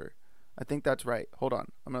Picture Oscar. I think that's right. Hold on.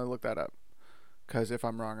 I'm going to look that up. Because if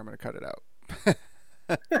I'm wrong, I'm going to cut it out.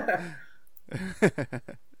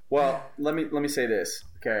 Well, let me say this,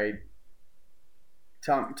 okay?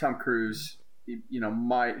 Tom Cruise, you know,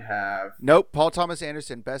 might have... Nope. Paul Thomas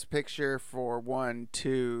Anderson, Best Picture for 1,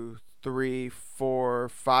 2, 3, 4,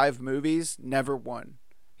 5 movies. Never won.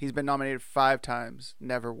 He's been nominated 5 times.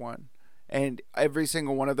 Never won. And every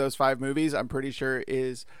single one of those 5 movies, I'm pretty sure,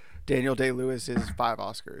 is Daniel Day-Lewis's 5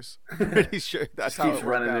 Oscars. Pretty sure that's how it keeps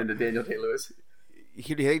running into Daniel Day-Lewis.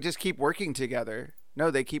 They just keep working together.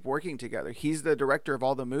 No, they keep working together. He's the director of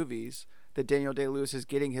all the movies that Daniel Day-Lewis is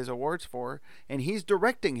getting his awards for, and he's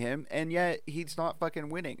directing him, and yet he's not fucking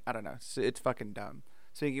winning. I don't know. It's fucking dumb.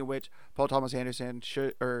 Speaking of which, Paul Thomas Anderson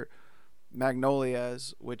or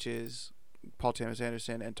Magnolias, which is Paul Thomas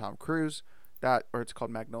Anderson and Tom Cruise. Or it's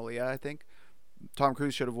called Magnolia, I think. Tom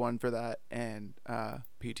Cruise should have won for that, and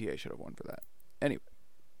PTA should have won for that. Anyway,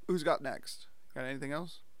 who's got next? Got anything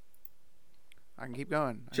else? I can keep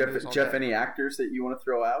going. Jeff, any actors that you want to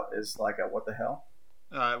throw out as like a what the hell?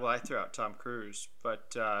 Well, I threw out Tom Cruise,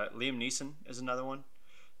 but Liam Neeson is another one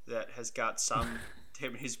that has got some.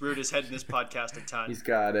 He's reared his head in this podcast a ton. He's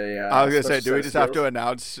got a. I was gonna say, do we just have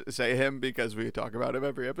to say him because we talk about him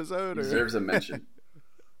every episode? He deserves a mention.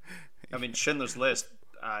 I mean, Schindler's List.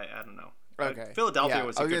 I don't know. Okay. Philadelphia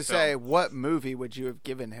was a good film. I was gonna say, what movie would you have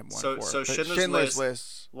given him one for? So Schindler's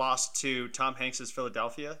List lost to Tom Hanks's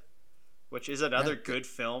Philadelphia, which is another good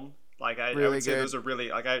film. Like I would say those are really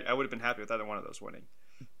like I would have been happy with either one of those winning.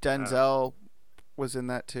 Denzel was in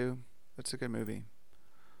that too. That's a good movie.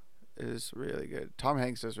 It is really good. Tom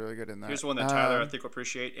Hanks is really good in that. Here's one that Tyler I think will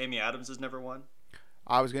appreciate. Amy Adams has never won.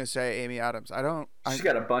 I was gonna say Amy Adams. She's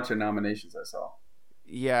got a bunch of nominations. I saw.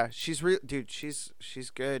 Yeah, she's dude. She's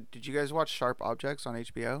good. Did you guys watch Sharp Objects on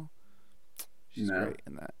HBO? She's great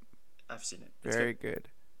in that. I've seen it. It's very good.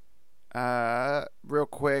 Real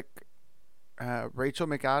quick, Rachel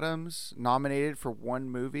McAdams nominated for one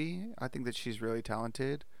movie. I think that she's really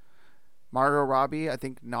talented. Margot Robbie, I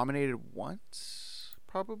think nominated once,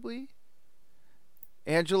 probably.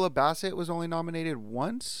 Angela Bassett was only nominated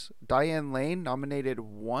once. Diane Lane nominated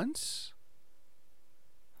once.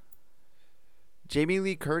 Jamie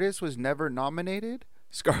Lee Curtis was never nominated.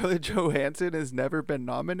 Scarlett Johansson has never been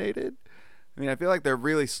nominated. I mean, I feel like they're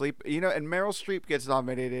really and Meryl Streep gets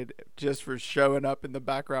nominated just for showing up in the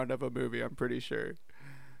background of a movie, I'm pretty sure.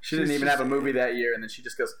 She didn't even have a movie that year, and then she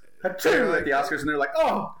just goes, "Achoo!" at the Oscars, and they're like,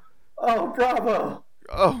 oh, bravo.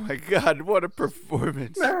 Oh my God, what a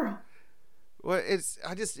performance. Meryl. Well,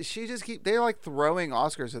 they're like throwing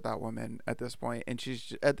Oscars at that woman at this point, and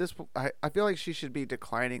she's at this point. I feel like she should be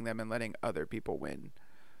declining them and letting other people win.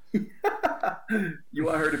 You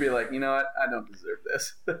want her to be like, you know what? I don't deserve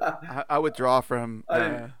this. I withdraw from.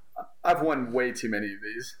 I've won way too many of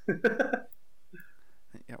these.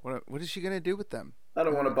 Yeah, what is she gonna do with them? I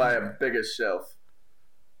don't want to buy a bigger shelf.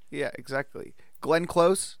 Yeah, exactly. Glenn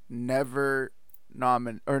Close never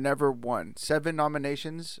won. 7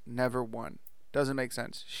 nominations, never won. Doesn't make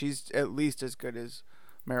sense. She's at least as good as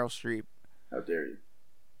Meryl Streep. How dare you?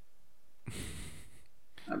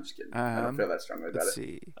 I'm just kidding. I don't feel that strongly about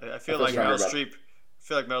it. I feel like Meryl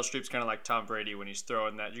Streep's kind of like Tom Brady when he's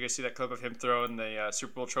throwing that. You guys see that clip of him throwing the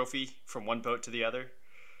Super Bowl trophy from one boat to the other?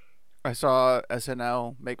 I saw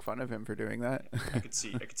SNL make fun of him for doing that. I could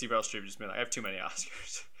see Meryl Streep just being like, I have too many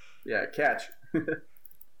Oscars. Yeah, catch.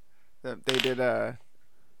 They did a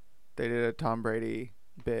Tom Brady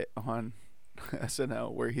bit on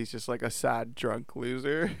SNL where he's just like a sad drunk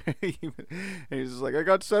loser. And he's just like, I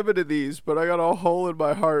got 7 of these, but I got a hole in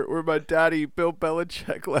my heart where my daddy Bill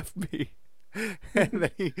Belichick left me. And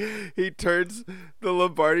then he turns the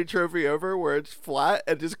Lombardi trophy over where it's flat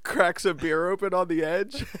and just cracks a beer open on the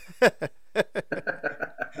edge.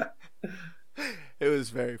 It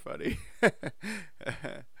was very funny.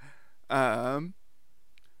 All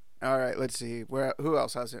right, let's see. Who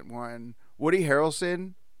else hasn't won? Woody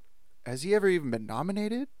Harrelson. Has he ever even been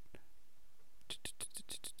nominated?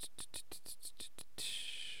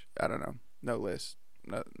 I don't know. No list.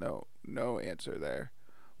 No answer there.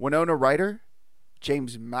 Winona Ryder?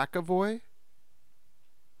 James McAvoy?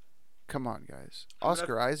 Come on, guys.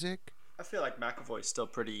 Oscar Isaac? I feel like McAvoy's still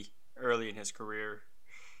pretty early in his career.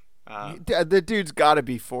 The dude's got to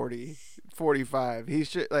be 40, 45. He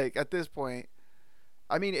should, like, at this point.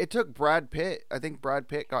 I mean, it took Brad Pitt. I think Brad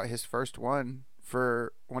Pitt got his first one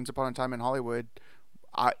for Once Upon a Time in Hollywood.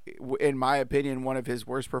 In my opinion, one of his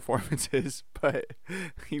worst performances, but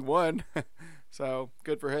he won. So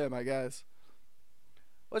good for him, I guess.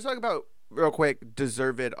 Let's talk about, real quick,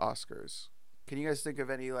 deserved Oscars. Can you guys think of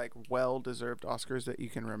any like well-deserved Oscars that you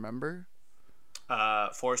can remember?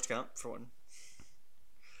 Forrest Gump for one.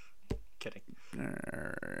 Kidding. All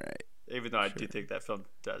right. Even though I do think that film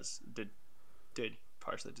did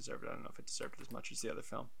partially deserve it. I don't know if it deserved it as much as the other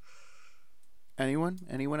film. Anyone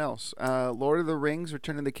else? Lord of the Rings,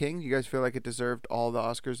 Return of the King. You guys feel like it deserved all the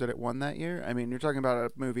Oscars that it won that year? I mean, you're talking about a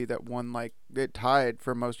movie that won, like, it tied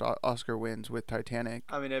for most Oscar wins with Titanic.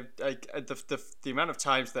 I mean, the amount of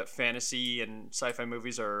times that fantasy and sci-fi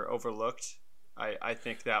movies are overlooked, I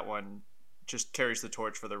think that one just carries the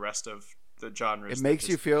torch for the rest of the genres. It makes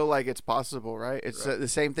you feel like it's possible, right? It's right. The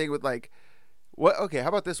same thing with, like, what? Okay, how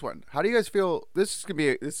about this one? How do you guys feel? We're just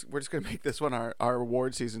gonna make this one our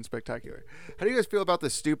award season spectacular. How do you guys feel about the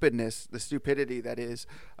stupidity that is?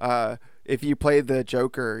 If you play the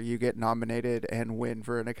Joker, you get nominated and win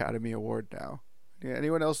for an Academy Award now. Yeah,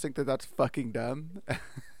 anyone else think that that's fucking dumb?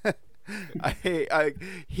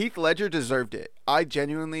 Heath Ledger deserved it. I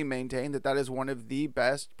genuinely maintain that is one of the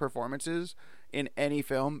best performances in any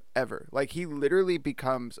film ever. Like, he literally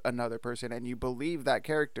becomes another person, and you believe that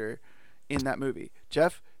character in that movie.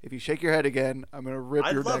 Jeff, if you shake your head again, I'm gonna rip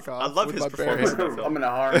your neck off. I love his performance in that film. I'm gonna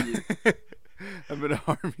harm you. I'm gonna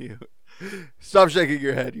harm you. Stop shaking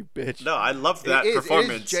your head, you bitch. No, I love that performance.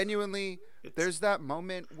 It is genuinely. There's that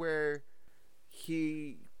moment where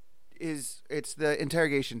it's the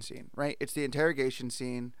interrogation scene, right? It's the interrogation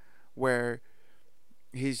scene where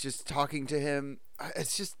he's just talking to him.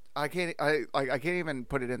 It's just I can't even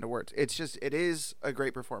put it into words. It is a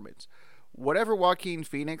great performance. Whatever Joaquin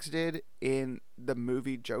Phoenix did in the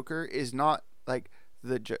movie Joker is not like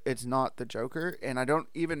it's not the Joker, and I don't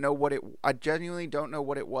even know I genuinely don't know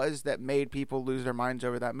what it was that made people lose their minds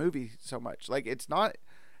over that movie so much. Like, it's not.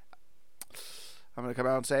 I'm going to come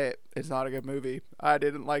out and say it. It's not a good movie. I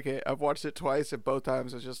didn't like it. I've watched it twice, and both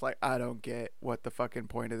times it's just like, I don't get what the fucking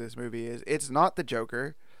point of this movie is. It's not the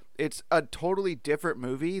Joker. It's a totally different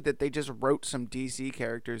movie that they just wrote some DC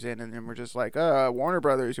characters in, and then we're just like, Warner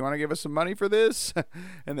Brothers, you want to give us some money for this?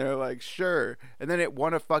 And they're like, sure. And then it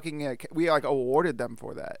won a fucking, we like awarded them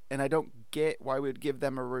for that. And I don't get why we'd give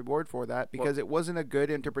them a reward for that, because it wasn't a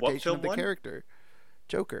good interpretation of the character.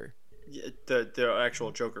 Joker. Yeah, the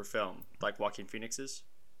actual Joker film, like Joaquin Phoenix's.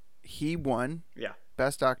 He won. Yeah.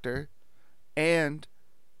 Best Actor, and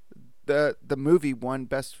the movie won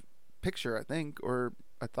Best Picture, I think, or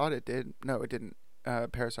I thought it did. No, it didn't.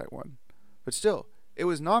 Parasite won, but still, it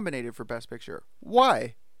was nominated for Best Picture.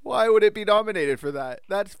 Why? Why would it be nominated for that?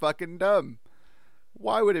 That's fucking dumb.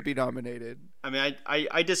 Why would it be nominated? I mean,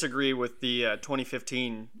 I disagree with the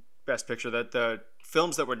 2015 Best Picture. That the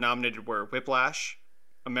films that were nominated were Whiplash,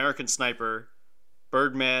 American Sniper,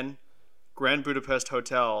 Birdman, Grand Budapest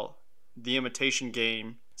Hotel, The Imitation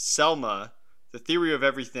Game, Selma, The Theory of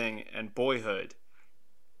Everything, and Boyhood.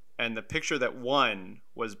 And the picture that won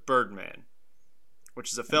was Birdman,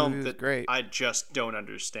 which is a film that great. I just don't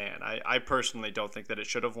understand. I personally don't think that it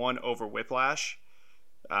should have won over Whiplash.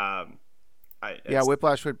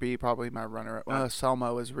 Whiplash would be probably my runner-up.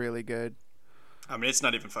 Selma was really good. I mean, it's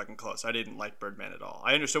not even fucking close. I didn't like Birdman at all.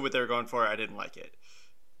 I understood what they were going for. I didn't like it.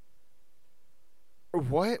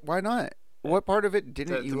 What? Why not? What part of it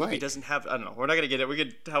didn't you like? The movie doesn't have... I don't know. We're not going to get it. We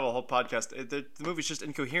could have a whole podcast. The movie's just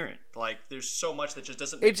incoherent. Like, there's so much that just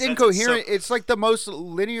doesn't make sense. It's incoherent. It's like the most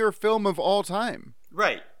linear film of all time.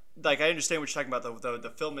 Right. Like, I understand what you're talking about. The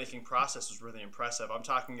filmmaking process was really impressive. I'm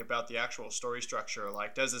talking about the actual story structure.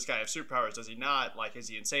 Like, does this guy have superpowers? Does he not? Like, is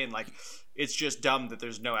he insane? Like, it's just dumb that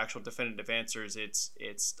there's no actual definitive answers. It's.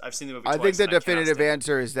 I've seen the movie twice. I think the definitive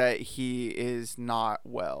answer is that he is not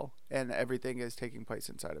well, and everything is taking place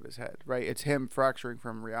inside of his head. Right? It's him fracturing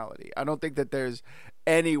from reality. I don't think that there's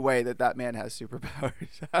any way that man has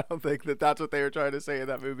superpowers. I don't think that that's what they were trying to say in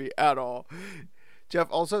that movie at all. Jeff,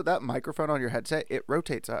 also, that microphone on your headset, it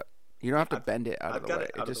rotates up. You don't have to bend it out of the way.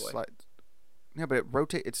 It just slides. Yeah, but it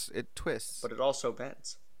rotates. It twists. But it also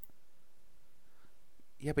bends.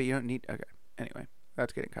 Yeah, but you don't need... Okay. Anyway,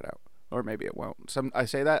 that's getting cut out. Or maybe it won't. I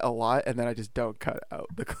say that a lot, and then I just don't cut out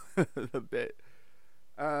the bit.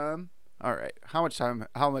 All right. How much time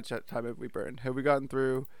have we burned? Have we gotten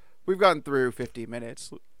through... We've gotten through 50 minutes.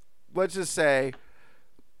 Let's just say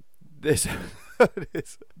this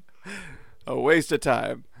is a waste of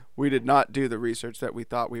time. We did not do the research that we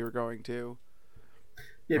thought we were going to.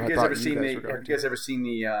 Yeah, have you guys ever seen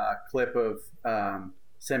the clip of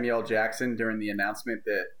Samuel Jackson during the announcement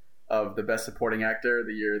of the Best Supporting Actor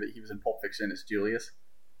the year that he was in Pulp Fiction as Julius?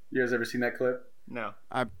 You guys ever seen that clip? No.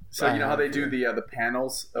 You know how they do the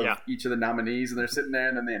panels of each of the nominees, and they're sitting there,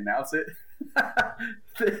 and then they announce it.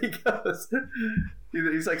 There he goes.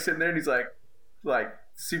 He's like sitting there, and he's like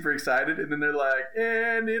super excited, and then they're like,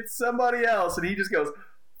 and it's somebody else, and he just goes,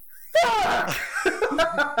 fuck!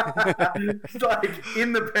 Like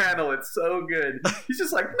in the panel, it's so good. He's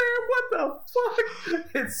just like, man, what the fuck?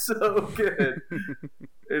 It's so good.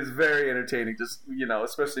 It's very entertaining, just,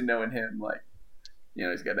 especially knowing him, like,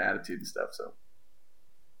 he's got an attitude and stuff. So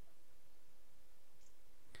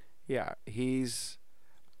yeah, he's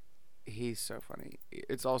so funny.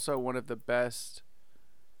 It's also one of the best.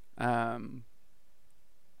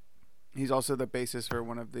 He's also the basis for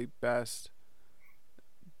one of the best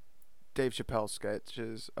Dave Chappelle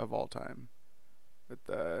sketches of all time, with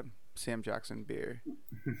the Sam Jackson beer.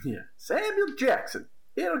 Yeah, Samuel Jackson.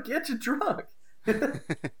 It'll get you drunk.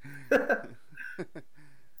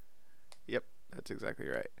 Yep, that's exactly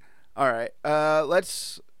right. All right,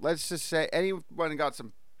 let's just say, anyone got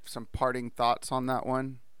some parting thoughts on that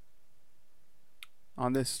one?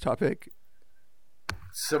 On this topic?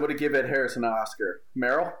 Somebody give Ed Harris an Oscar.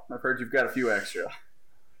 Meryl, I've heard you've got a few extra.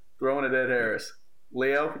 Throwing at Ed Harris.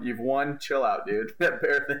 Leo, you've won. Chill out, dude. That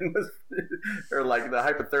bear thing was, or like the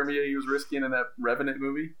hypothermia he was risking in that Revenant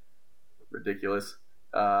movie. Ridiculous.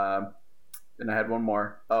 And I had one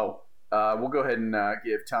more. We'll go ahead and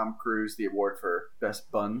give Tom Cruise the award for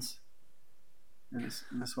best buns. In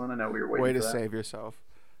this one, I know we were waiting. Way for to that. save yourself.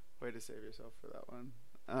 Way to save yourself for that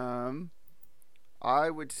one. I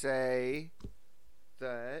would say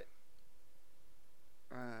that.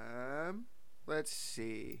 Let's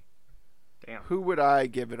see. Damn. Who would I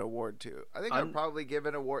give an award to? I think I'd probably give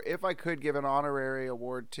an award. If I could give an honorary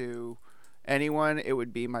award to anyone, it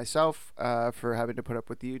would be myself for having to put up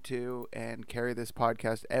with you two and carry this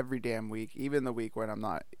podcast every damn week, even the week when I'm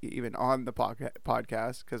not even on the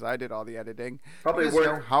podcast because I did all the editing. Probably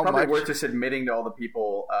worth just admitting to all the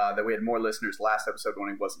people that we had more listeners last episode when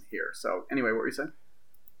he wasn't here. So anyway, what were you saying?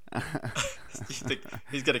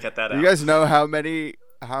 He's gonna cut that out. You guys know how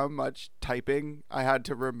much typing I had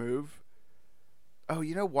to remove? Oh,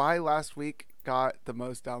 you know why last week got the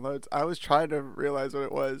most downloads? I was trying to realize what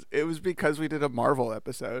it was. It was because we did a Marvel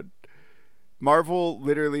episode. Marvel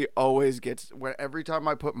literally always gets every time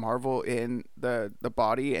I put Marvel in the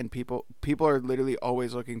body, and people are literally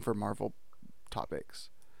always looking for Marvel topics.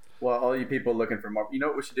 Well, all you people looking for Marvel, you know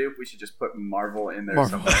what we should do? We should just put Marvel in there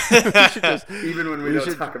Marvel. somewhere. Even when we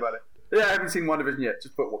don't talk about it. Yeah, I haven't seen WandaVision yet.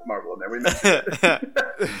 Just put Marvel in there. We mentioned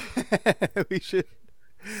it. We should.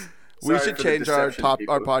 Sorry we should for the change our deception,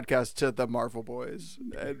 podcast to the Marvel Boys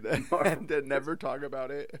and then never talk about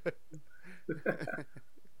it.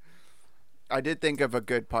 I did think of a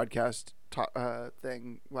good podcast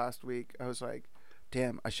thing last week. I was like,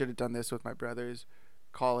 damn, I should have done this with my brothers.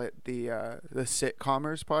 Call it the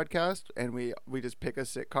Sitcomers podcast, and we just pick a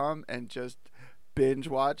sitcom and just binge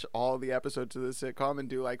watch all the episodes of the sitcom and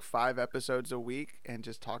do like 5 episodes a week and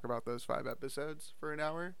just talk about those 5 episodes for an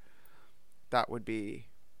hour. That would be...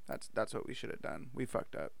 That's what we should have done. We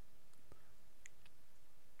fucked up.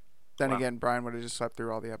 Then again, Brian would have just slept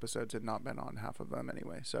through all the episodes and not been on half of them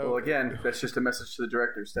anyway. So well, again, that's just a message to the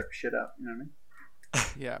director: step your shit up. You know what I mean?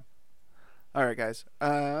 Yeah. All right, guys.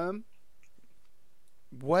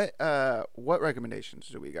 What recommendations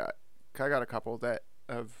do we got? I got a couple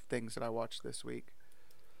of things that I watched this week.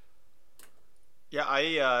 Yeah,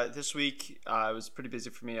 I this week it was pretty busy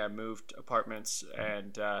for me. I moved apartments,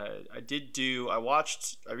 and I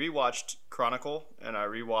rewatched Chronicle, and I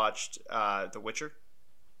rewatched The Witcher.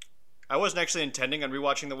 I wasn't actually intending on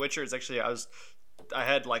rewatching The Witcher. It's actually I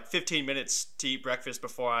had like 15 minutes to eat breakfast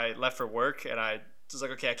before I left for work, and I was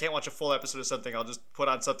like, okay, I can't watch a full episode of something. I'll just put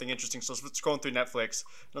on something interesting. So I was scrolling through Netflix,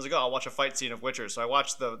 and I was like, oh, I'll watch a fight scene of Witcher. So I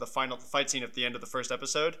watched the final fight scene at the end of the first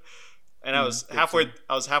episode. And I was halfway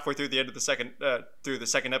through the end of the second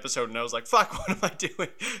episode, and I was like, "Fuck, what am I doing?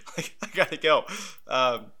 Like, I gotta go."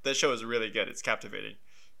 That show is really good. It's captivating.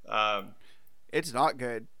 It's not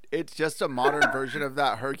good. It's just a modern version of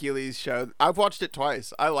that Hercules show. I've watched it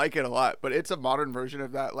twice. I like it a lot, but it's a modern version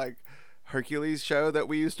of that like Hercules show that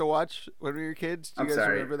we used to watch when we were kids. Do you guys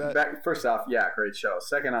remember that? First off, yeah, great show.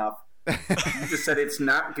 Second off, you just said it's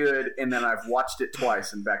not good, and then I've watched it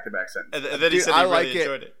twice in back-to-back sentences. And then he said he really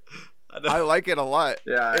enjoyed it. I like it a lot.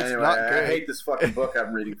 Yeah, it's anyway, not good. I hate this fucking book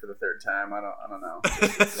I'm reading for the 3rd time. I don't know.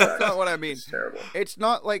 That's not what I mean. It's terrible. It's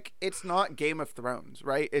not Game of Thrones,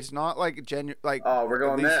 right? It's not like oh, we're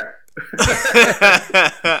going there.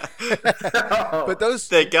 But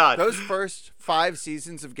thank God. Those first 5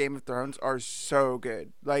 seasons of Game of Thrones are so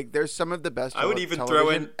good. Like there's some of the best. I would even throw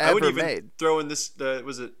in this.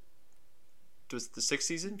 Was it the 6th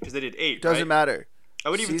season? Because they did 8. Doesn't matter. I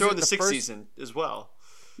would even throw in the 6th season as well.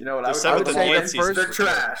 You know what I would say? They're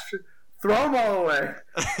trash. Throw them all away.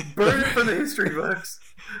 Burn it from the history books.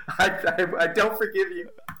 I don't forgive you.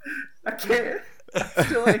 I can't. I'm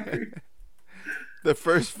still angry. The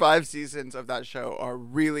first 5 seasons of that show are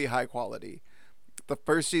really high quality. The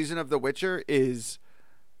first season of The Witcher is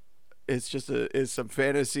some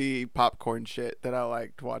fantasy popcorn shit that I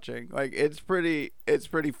liked watching. Like it's pretty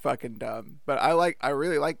fucking dumb. But I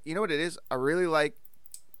really like, you know what it is? I really like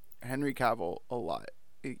Henry Cavill a lot.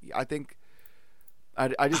 I think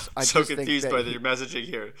I'm so confused by your messaging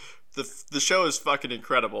here. The show is fucking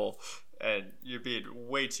incredible, and you're being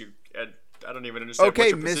way too. And I don't even understand.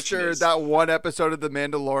 Okay, what your position Mister, is. that one episode of The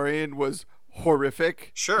Mandalorian was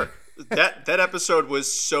horrific. Sure, that episode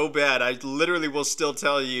was so bad. I literally will still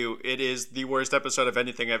tell you it is the worst episode of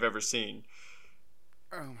anything I've ever seen.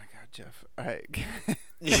 Oh my god, Jeff! All right.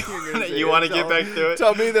 You want to get back to it?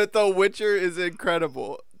 Tell me that The Witcher is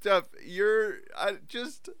incredible. Jeff, I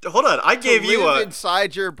just hold on. I gave you live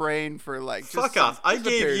inside your brain for like fuck off. I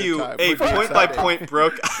gave you a point by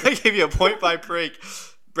point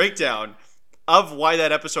breakdown of why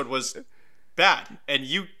that episode was bad, and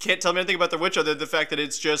you can't tell me anything about The Witcher other than the fact that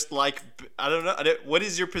it's just like I don't know. What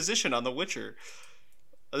is your position on The Witcher?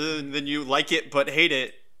 Other than you like it but hate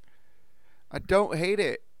it. I don't hate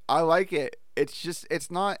it. I like it. It's just,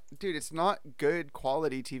 it's not good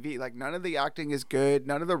quality TV. Like, none of the acting is good.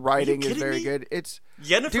 None of the writing is very good.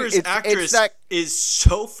 Yennefer's actress is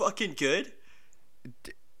so fucking good.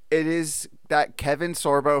 It is that Kevin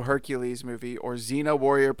Sorbo Hercules movie or Xena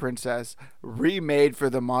Warrior Princess remade for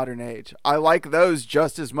the modern age. I like those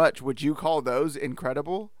just as much. Would you call those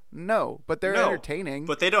incredible? No, but they're entertaining.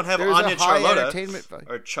 But they don't have Anya Charlotta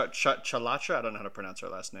or Chalatra. I don't know how to pronounce her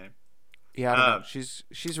last name. Yeah, I don't know.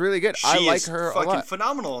 She's really good. I like her a lot. She is fucking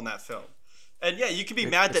phenomenal in that film. And yeah, you can be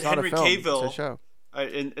mad that Henry Cavill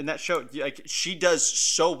in that show, like she does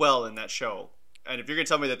so well in that show. And if you're gonna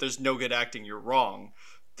tell me that there's no good acting, you're wrong.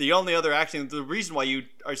 The only other acting, the reason why you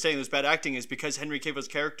are saying there's bad acting is because Henry Cavill's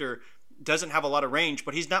character doesn't have a lot of range,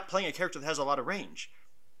 but he's not playing a character that has a lot of range.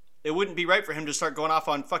 It wouldn't be right for him to start going off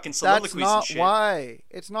on fucking soliloquies and shit. That's not why.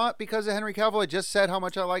 It's not because of Henry Cavill. I just said how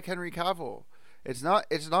much I like Henry Cavill. It's not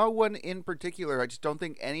one in particular. I just don't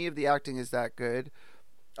think any of the acting is that good.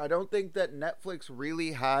 I don't think that Netflix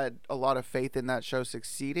really had a lot of faith in that show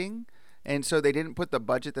succeeding, and so they didn't put the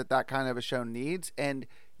budget that kind of a show needs, and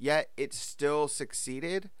yet it still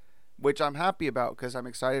succeeded, which I'm happy about because I'm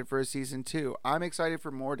excited for a season 2. I'm excited for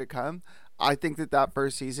more to come. I think that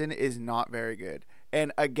first season is not very good.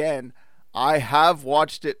 And again, I have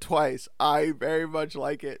watched it twice. I very much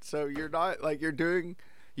like it. So you're not like you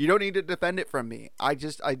don't need to defend it from me. I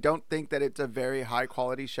don't think that it's a very high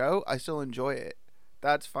quality show. I still enjoy it.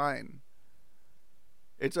 That's fine.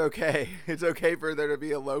 It's okay. It's okay for there to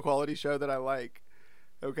be a low quality show that I like.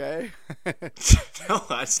 Okay? No,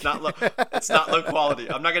 it's not low. It's not low quality.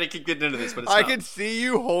 I'm not gonna keep getting into this, but it's I can see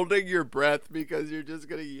you holding your breath because you're just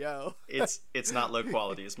gonna yell. It's not low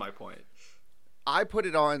quality. Is my point. I put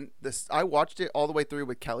it on this. I watched it all the way through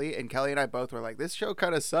with Kelly, and Kelly and I both were like, "This show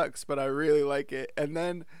kind of sucks, but I really like it." And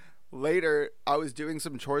then later, I was doing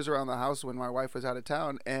some chores around the house when my wife was out of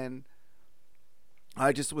town, and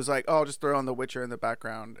I just was like, "Oh, I'll just throw on The Witcher in the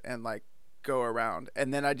background and like go around."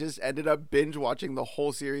 And then I just ended up binge watching the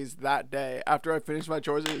whole series that day. After I finished my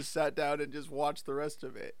chores, I just sat down and just watched the rest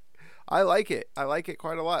of it. I like it. I like it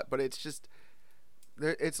quite a lot, but it's just.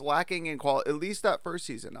 It's lacking in quality, at least that first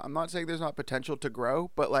season. I'm not saying there's not potential to grow,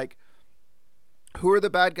 but like, who are the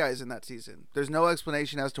bad guys in that season? There's no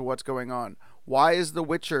explanation as to what's going on. Why is The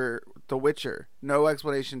Witcher? No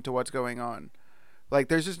explanation to what's going on. Like,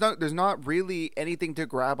 there's not really anything to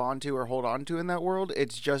grab onto or hold onto in that world.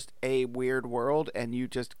 It's just a weird world, and you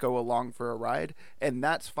just go along for a ride, and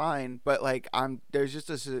that's fine. But like, there's just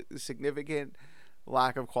a significant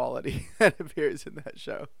lack of quality that appears in that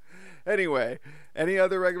show. Anyway, any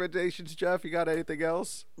other recommendations, Jeff? You got anything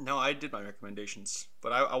else? No, I did my recommendations,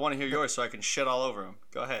 but I want to hear yours so I can shit all over them.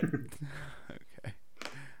 Go ahead. Okay.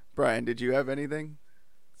 Brian, did you have anything?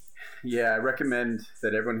 Yeah, I recommend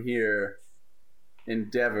that everyone here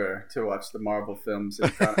endeavor to watch the Marvel films. No,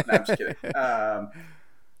 I'm just kidding. I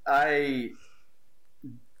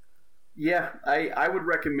would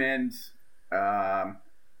recommend.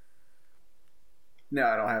 No,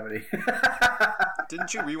 I don't have any.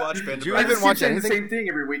 Didn't you rewatch Band of Brothers? I just keep saying the same thing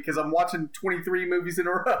every week because I'm watching 23 movies in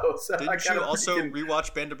a row. So didn't you also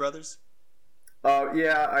rewatch Band of Brothers?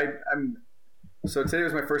 Yeah, I'm. So today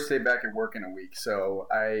was my first day back at work in a week. So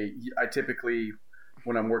I typically,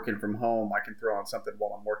 when I'm working from home, I can throw on something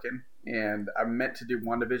while I'm working. And I meant to do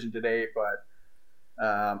WandaVision today, but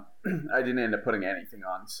I didn't end up putting anything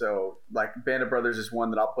on. So like Band of Brothers is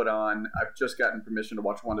one that I'll put on. I've just gotten permission to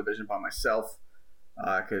watch WandaVision by myself.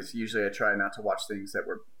 Because usually I try not to watch things that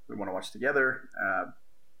we want to watch together.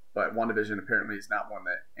 But WandaVision apparently is not one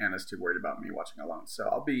that Anna's too worried about me watching alone. So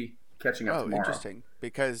I'll be catching up tomorrow. Oh, interesting.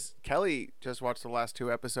 Because Kelly just watched the last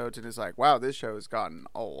 2 episodes and is like, wow, this show has gotten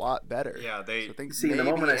a lot better. Yeah, See, the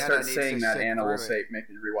moment I start saying that, Anna will make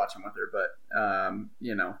me rewatch them with her. But,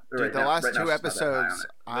 Dude, the last 2 episodes,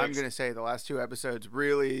 I'm going to say the last 2 episodes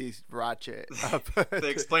really ratchet up. They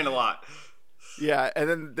explain a lot. Yeah, and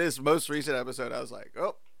then this most recent episode, I was like,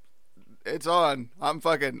 "Oh, it's on! I'm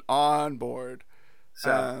fucking on board."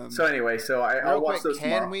 So anyway, I'll watch those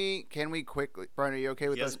tomorrow. Can we quickly, Brian? Are you okay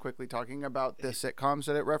with us quickly talking about the sitcoms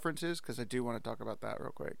that it references? Because I do want to talk about that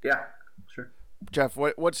real quick. Yeah, sure. Jeff,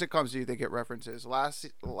 what sitcoms do you think it references? Last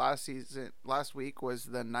week was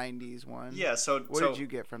the '90s one. Yeah. So what did you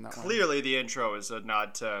get from that one? Clearly, the intro is a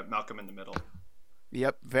nod to Malcolm in the Middle.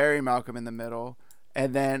 Yep, very Malcolm in the Middle.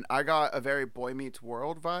 And then I got a very Boy Meets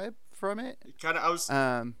World vibe from it. Kind of, I was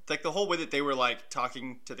like the whole way that they were like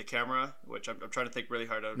talking to the camera, which I'm trying to think really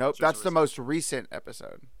hard of. Nope, that's the most recent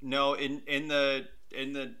episode. No, in the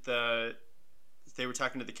they were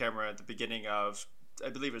talking to the camera at the beginning of, I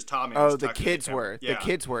believe it was Tommy. Oh, the kids were. Yeah. The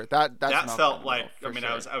kids were. That felt like, I mean,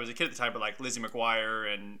 sure. I was a kid at the time, but like Lizzie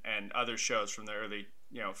McGuire and other shows from the early,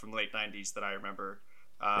 from the late 90s that I remember.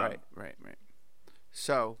 Right.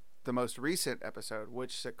 So the most recent episode,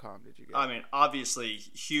 which sitcom did you get? I mean, obviously,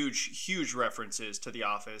 huge references to The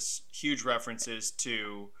Office, huge references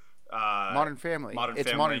to Modern Family.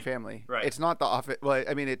 It's Modern Family. Right. It's not The Office. Well,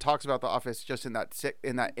 I mean, it talks about The Office just in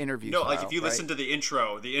that interview. No, style, like if you right? listen to the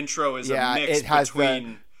intro is a mix it has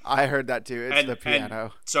between. I heard that too. It's the piano.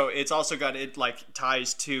 And so it's also got, it like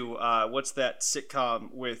ties to what's that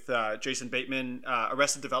sitcom with Jason Bateman,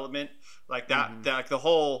 Arrested Development, like that. Mm-hmm. That like the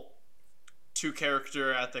whole two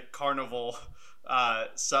character at the carnival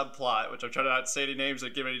subplot, which I'm trying to not say any names or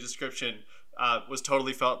give any description, was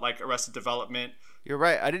totally felt like Arrested Development. You're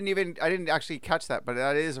right. I didn't actually catch that, but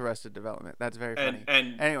that is Arrested Development. That's very funny.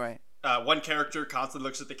 And anyway, one character constantly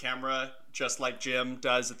looks at the camera, just like Jim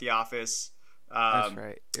does at The Office. That's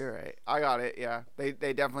right. You're right. I got it. Yeah, they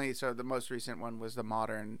definitely. So the most recent one was the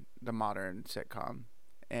modern sitcom,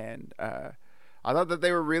 and I thought that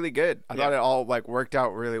they were really good. I thought it all like worked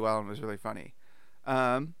out really well and was really funny.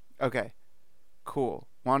 Okay, cool.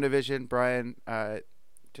 WandaVision, Brian,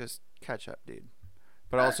 just catch up, dude.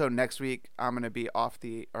 But also next week I'm gonna be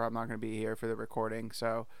I'm not gonna be here for the recording,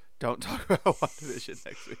 so don't talk about WandaVision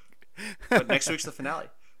next week. But next week's the finale.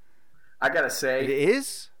 I gotta say, it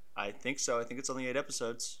is. I think so. I think it's only 8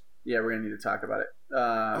 episodes. Yeah, we're gonna need to talk about it.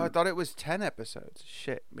 I thought it was 10 episodes.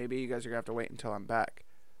 Shit, maybe you guys are gonna have to wait until I'm back.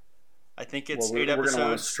 I think it's 8 we're episodes. We're gonna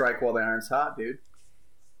want to strike while the iron's hot, dude.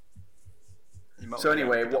 So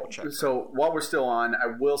anyway, while we're still on, I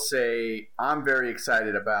will say I'm very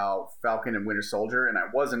excited about Falcon and Winter Soldier, and I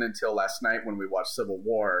wasn't until last night when we watched Civil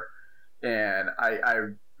War, and I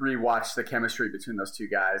rewatched the chemistry between those two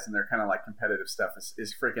guys, and their kind of like competitive stuff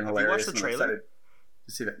is freaking hilarious. Have you watched the trailer? I'm excited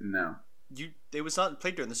to see that. No, it was not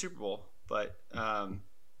played during the Super Bowl, but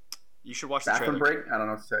you should watch the bathroom trailer. break. I don't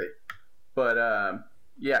know what to tell you, but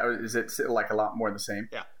yeah, is it like a lot more of the same?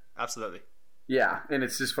 Yeah, absolutely. Yeah, and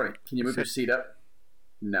it's just funny. Can you move your seat up?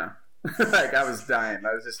 No. Like, I was dying.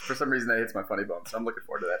 I was just, for some reason, that hits my funny bone. So I'm looking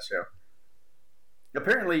forward to that show.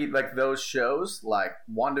 Apparently, like, those shows, like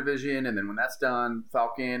WandaVision, and then when that's done,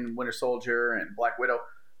 Falcon, Winter Soldier, and Black Widow,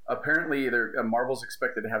 apparently Marvel's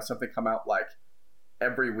expected to have something come out, like,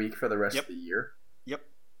 every week for the rest of the year. Yep.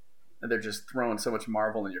 And they're just throwing so much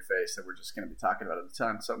Marvel in your face that we're just going to be talking about it a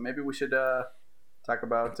ton. So maybe we should talk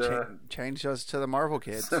about... change us to the Marvel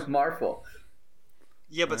kids. Marvel.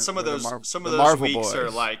 Yeah, but some of those Marvel weeks boys are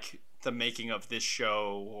like the making of this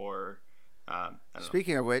show, or I don't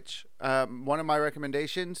Speaking of which, one of my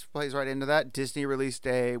recommendations plays right into that. Disney released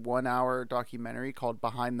a 1-hour documentary called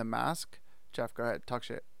Behind the Mask. Jeff, go ahead, talk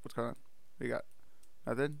shit. What's going on? What you got?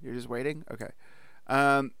 Nothing? You're just waiting? Okay.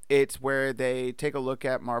 It's where they take a look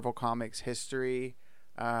at Marvel Comics history,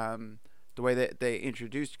 the way that they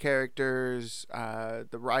introduced characters,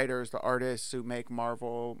 the writers, the artists who make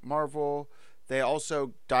Marvel. They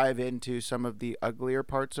also dive into some of the uglier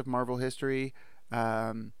parts of Marvel history,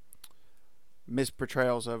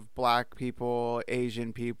 misportrayals of black people,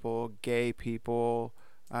 Asian people, gay people,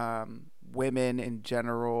 women in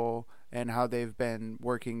general, and how they've been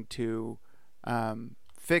working to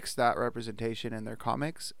fix that representation in their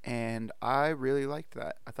comics. And I really liked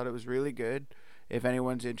that. I thought it was really good. If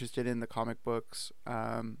anyone's interested in the comic books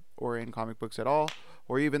or in comic books at all,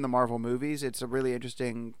 or even the Marvel movies, it's a really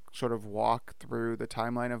interesting sort of walk through the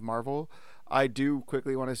timeline of Marvel. I do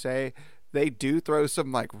quickly want to say they do throw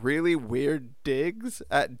some like really weird digs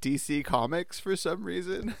at DC Comics for some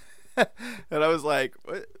reason. And I was like,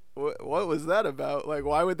 what was that about? Like,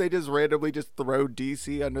 why would they just randomly just throw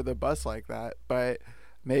DC under the bus like that? But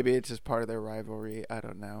maybe it's just part of their rivalry. I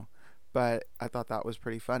don't know. But I thought that was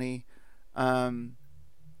pretty funny.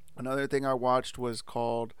 Another thing I watched was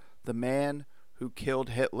called The Man Who Killed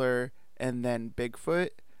Hitler and Then Bigfoot.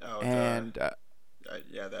 Oh, and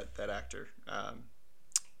yeah, that actor.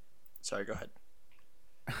 Sorry, go ahead.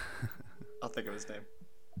 I'll think of his name.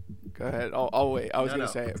 Go ahead. I'll wait. I was going to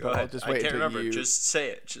say it, but ahead. I'll just wait I can't until remember. you... Just say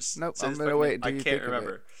it. Just nope, say I'm going to wait until I you can't think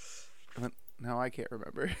remember. Of it. No, I can't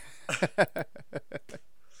remember.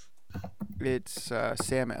 It's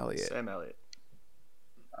Sam Elliott. Sam Elliott.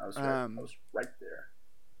 I was right there.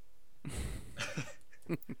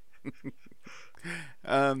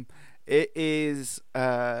 It is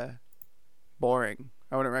boring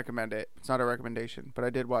I wouldn't recommend it. It's not a recommendation, but I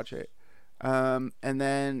did watch it. And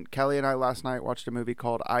then Kelly and I last night watched a movie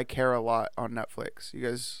called I Care a Lot on Netflix. You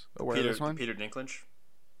guys aware of this one? Peter Dinklage.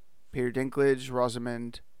 Peter Dinklage,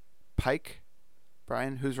 Rosamund Pike.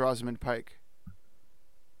 Brian, who's Rosamund Pike?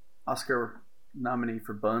 Oscar nominee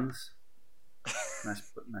for Buns.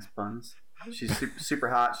 Nice buns. She's super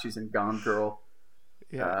hot. She's in Gone Girl.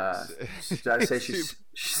 Yeah. Did I say she's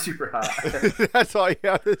super hot? That's all you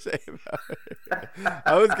have to say about it.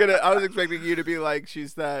 I was expecting you to be like,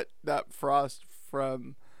 she's that Frost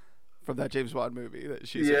from that James Bond movie that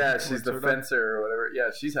she's yeah, she's the fencer or whatever. Yeah,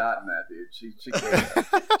 she's hot in that, dude. She kills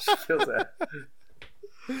that. She kills that.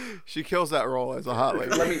 She kills that role as a hot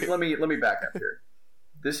lady. Let me back up here.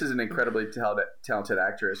 This is an incredibly talented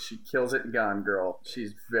actress. She kills it in Gone Girl.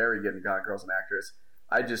 She's very good in Gone Girl as an actress.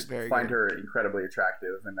 I just find her incredibly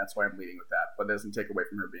attractive, and that's why I'm leading with that. But it doesn't take away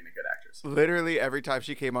from her being a good actress. Literally every time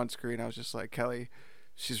she came on screen, I was just like, Kelly,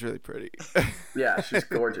 she's really pretty. Yeah, she's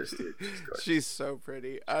gorgeous, dude. She's gorgeous. She's so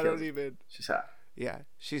pretty. She's hot. Yeah,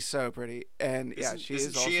 she's so pretty, and she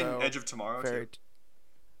is also in Edge of Tomorrow too?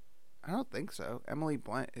 I don't think so. Emily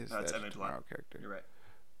Blunt is the Edge of Tomorrow character. You're right.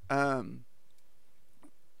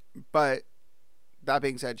 But that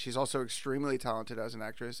being said, she's also extremely talented as an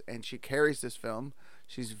actress, and she carries this film.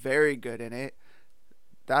 She's very good in it.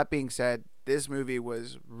 That being said, this movie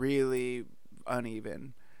was really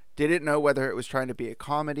uneven. Didn't know whether it was trying to be a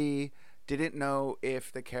comedy. Didn't know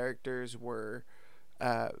if the characters were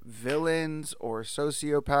villains or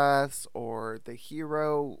sociopaths or the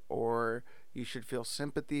hero, or you should feel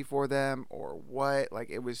sympathy for them or what. Like,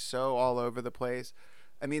 it was so all over the place.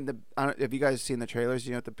 I mean, have you guys seen the trailers? Do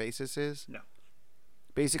you know what the basis is? No.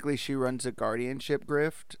 Basically, she runs a guardianship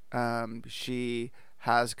grift. She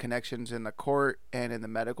has connections in the court and in the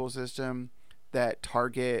medical system that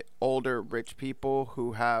target older rich people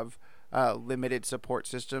who have limited support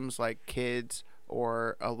systems, like kids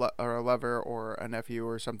or a lover or a nephew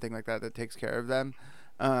or something like that takes care of them.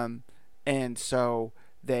 And so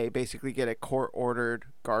they basically get a court-ordered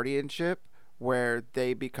guardianship where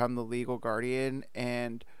they become the legal guardian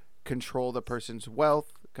and control the person's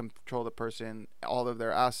wealth, control the person, all of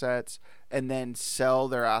their assets, and then sell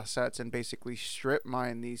their assets and basically strip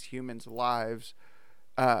mine these humans' lives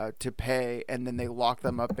to pay, and then they lock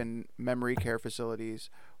them up in memory care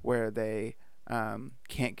facilities where they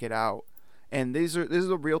can't get out. And this is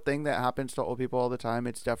a real thing that happens to old people all the time.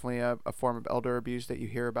 It's definitely a form of elder abuse that you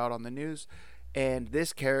hear about on the news. And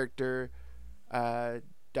this character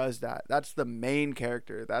does that. That's the main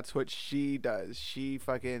character. That's what she does. She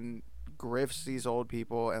fucking grifts these old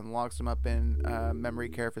people and locks them up in memory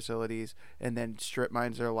care facilities and then strip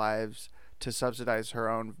mines their lives to subsidize her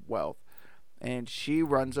own wealth. And she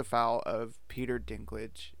runs afoul of Peter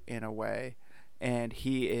Dinklage in a way, and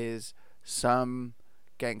he is some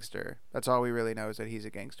gangster. That's all we really know, is that he's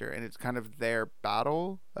a gangster, and it's kind of their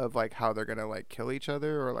battle of like how they're gonna like kill each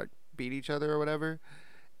other or like beat each other or whatever.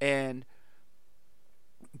 And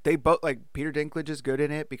they both, like, Peter Dinklage is good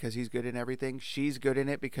in it because he's good in everything. She's good in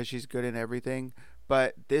it because she's good in everything.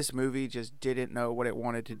 But this movie just didn't know what it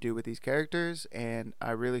wanted to do with these characters, and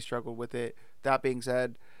I really struggled with it. That being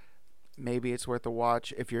said, maybe it's worth a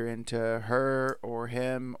watch if you're into her or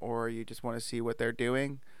him, or you just want to see what they're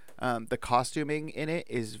doing. The costuming in it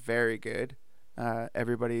is very good.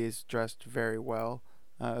 Everybody is dressed very well,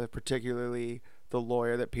 particularly the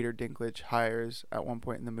lawyer that Peter Dinklage hires at one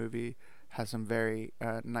point in the movie has some very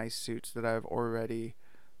nice suits that I've already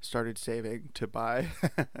started saving to buy.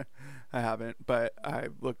 I haven't, but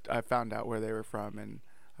I found out where they were from, and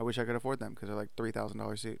I wish I could afford them because they're like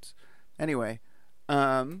 $3,000 suits. Anyway,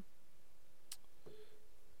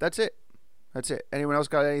 that's it. Anyone else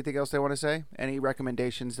got anything else they want to say? Any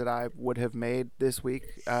recommendations that I would have made this week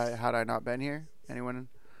had I not been here? Anyone?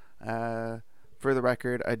 For the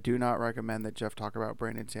record, I do not recommend that Jeff talk about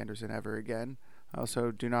Brandon Sanderson ever again. I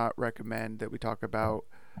also do not recommend that we talk about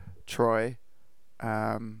Troy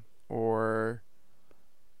or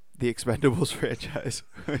the Expendables franchise.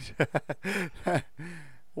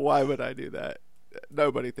 Why would I do that?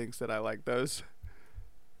 Nobody thinks that I like those.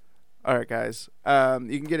 All right, guys.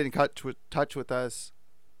 You can get in touch with us.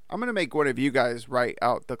 I'm going to make one of you guys write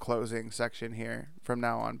out the closing section here from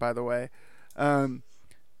now on, by the way.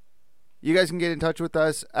 You guys can get in touch with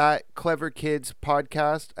us at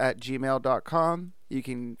cleverkidspodcast@gmail.com. You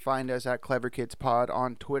can find us at cleverkidspod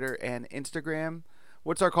on Twitter and Instagram.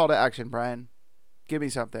 What's our call to action, Brian? Give me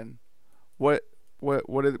something. What do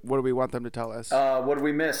we want them to tell us? What did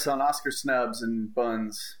we miss on Oscar snubs and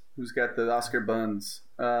buns? Who's got the Oscar buns?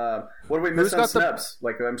 What did we miss on snubs?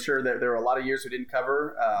 Like, I'm sure that there were a lot of years we didn't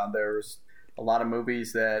cover. There's a lot of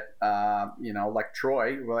movies that like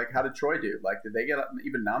Troy. We're like, how did Troy do? Like, did they get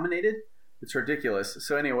even nominated? It's ridiculous.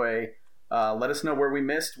 So anyway, let us know where we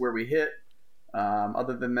missed, where we hit.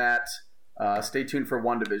 Other than that, stay tuned for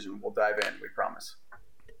WandaVision. We'll dive in, we promise.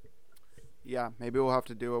 Yeah, maybe we'll have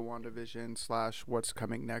to do a WandaVision / what's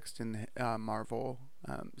coming next in Marvel.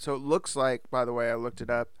 So it looks like, by the way, I looked it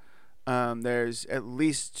up. There's at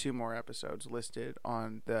least 2 more episodes listed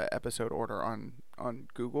on the episode order on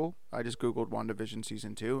Google. I just Googled WandaVision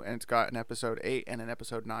Season 2, and it's got an episode 8 and an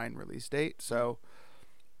episode 9 release date. So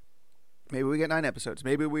maybe we get 9 episodes.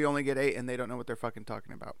 Maybe we only get 8 and they don't know what they're fucking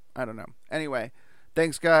talking about. I don't know. Anyway,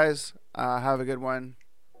 thanks, guys. Have a good one.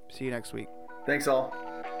 See you next week. Thanks, all.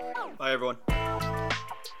 Bye, everyone.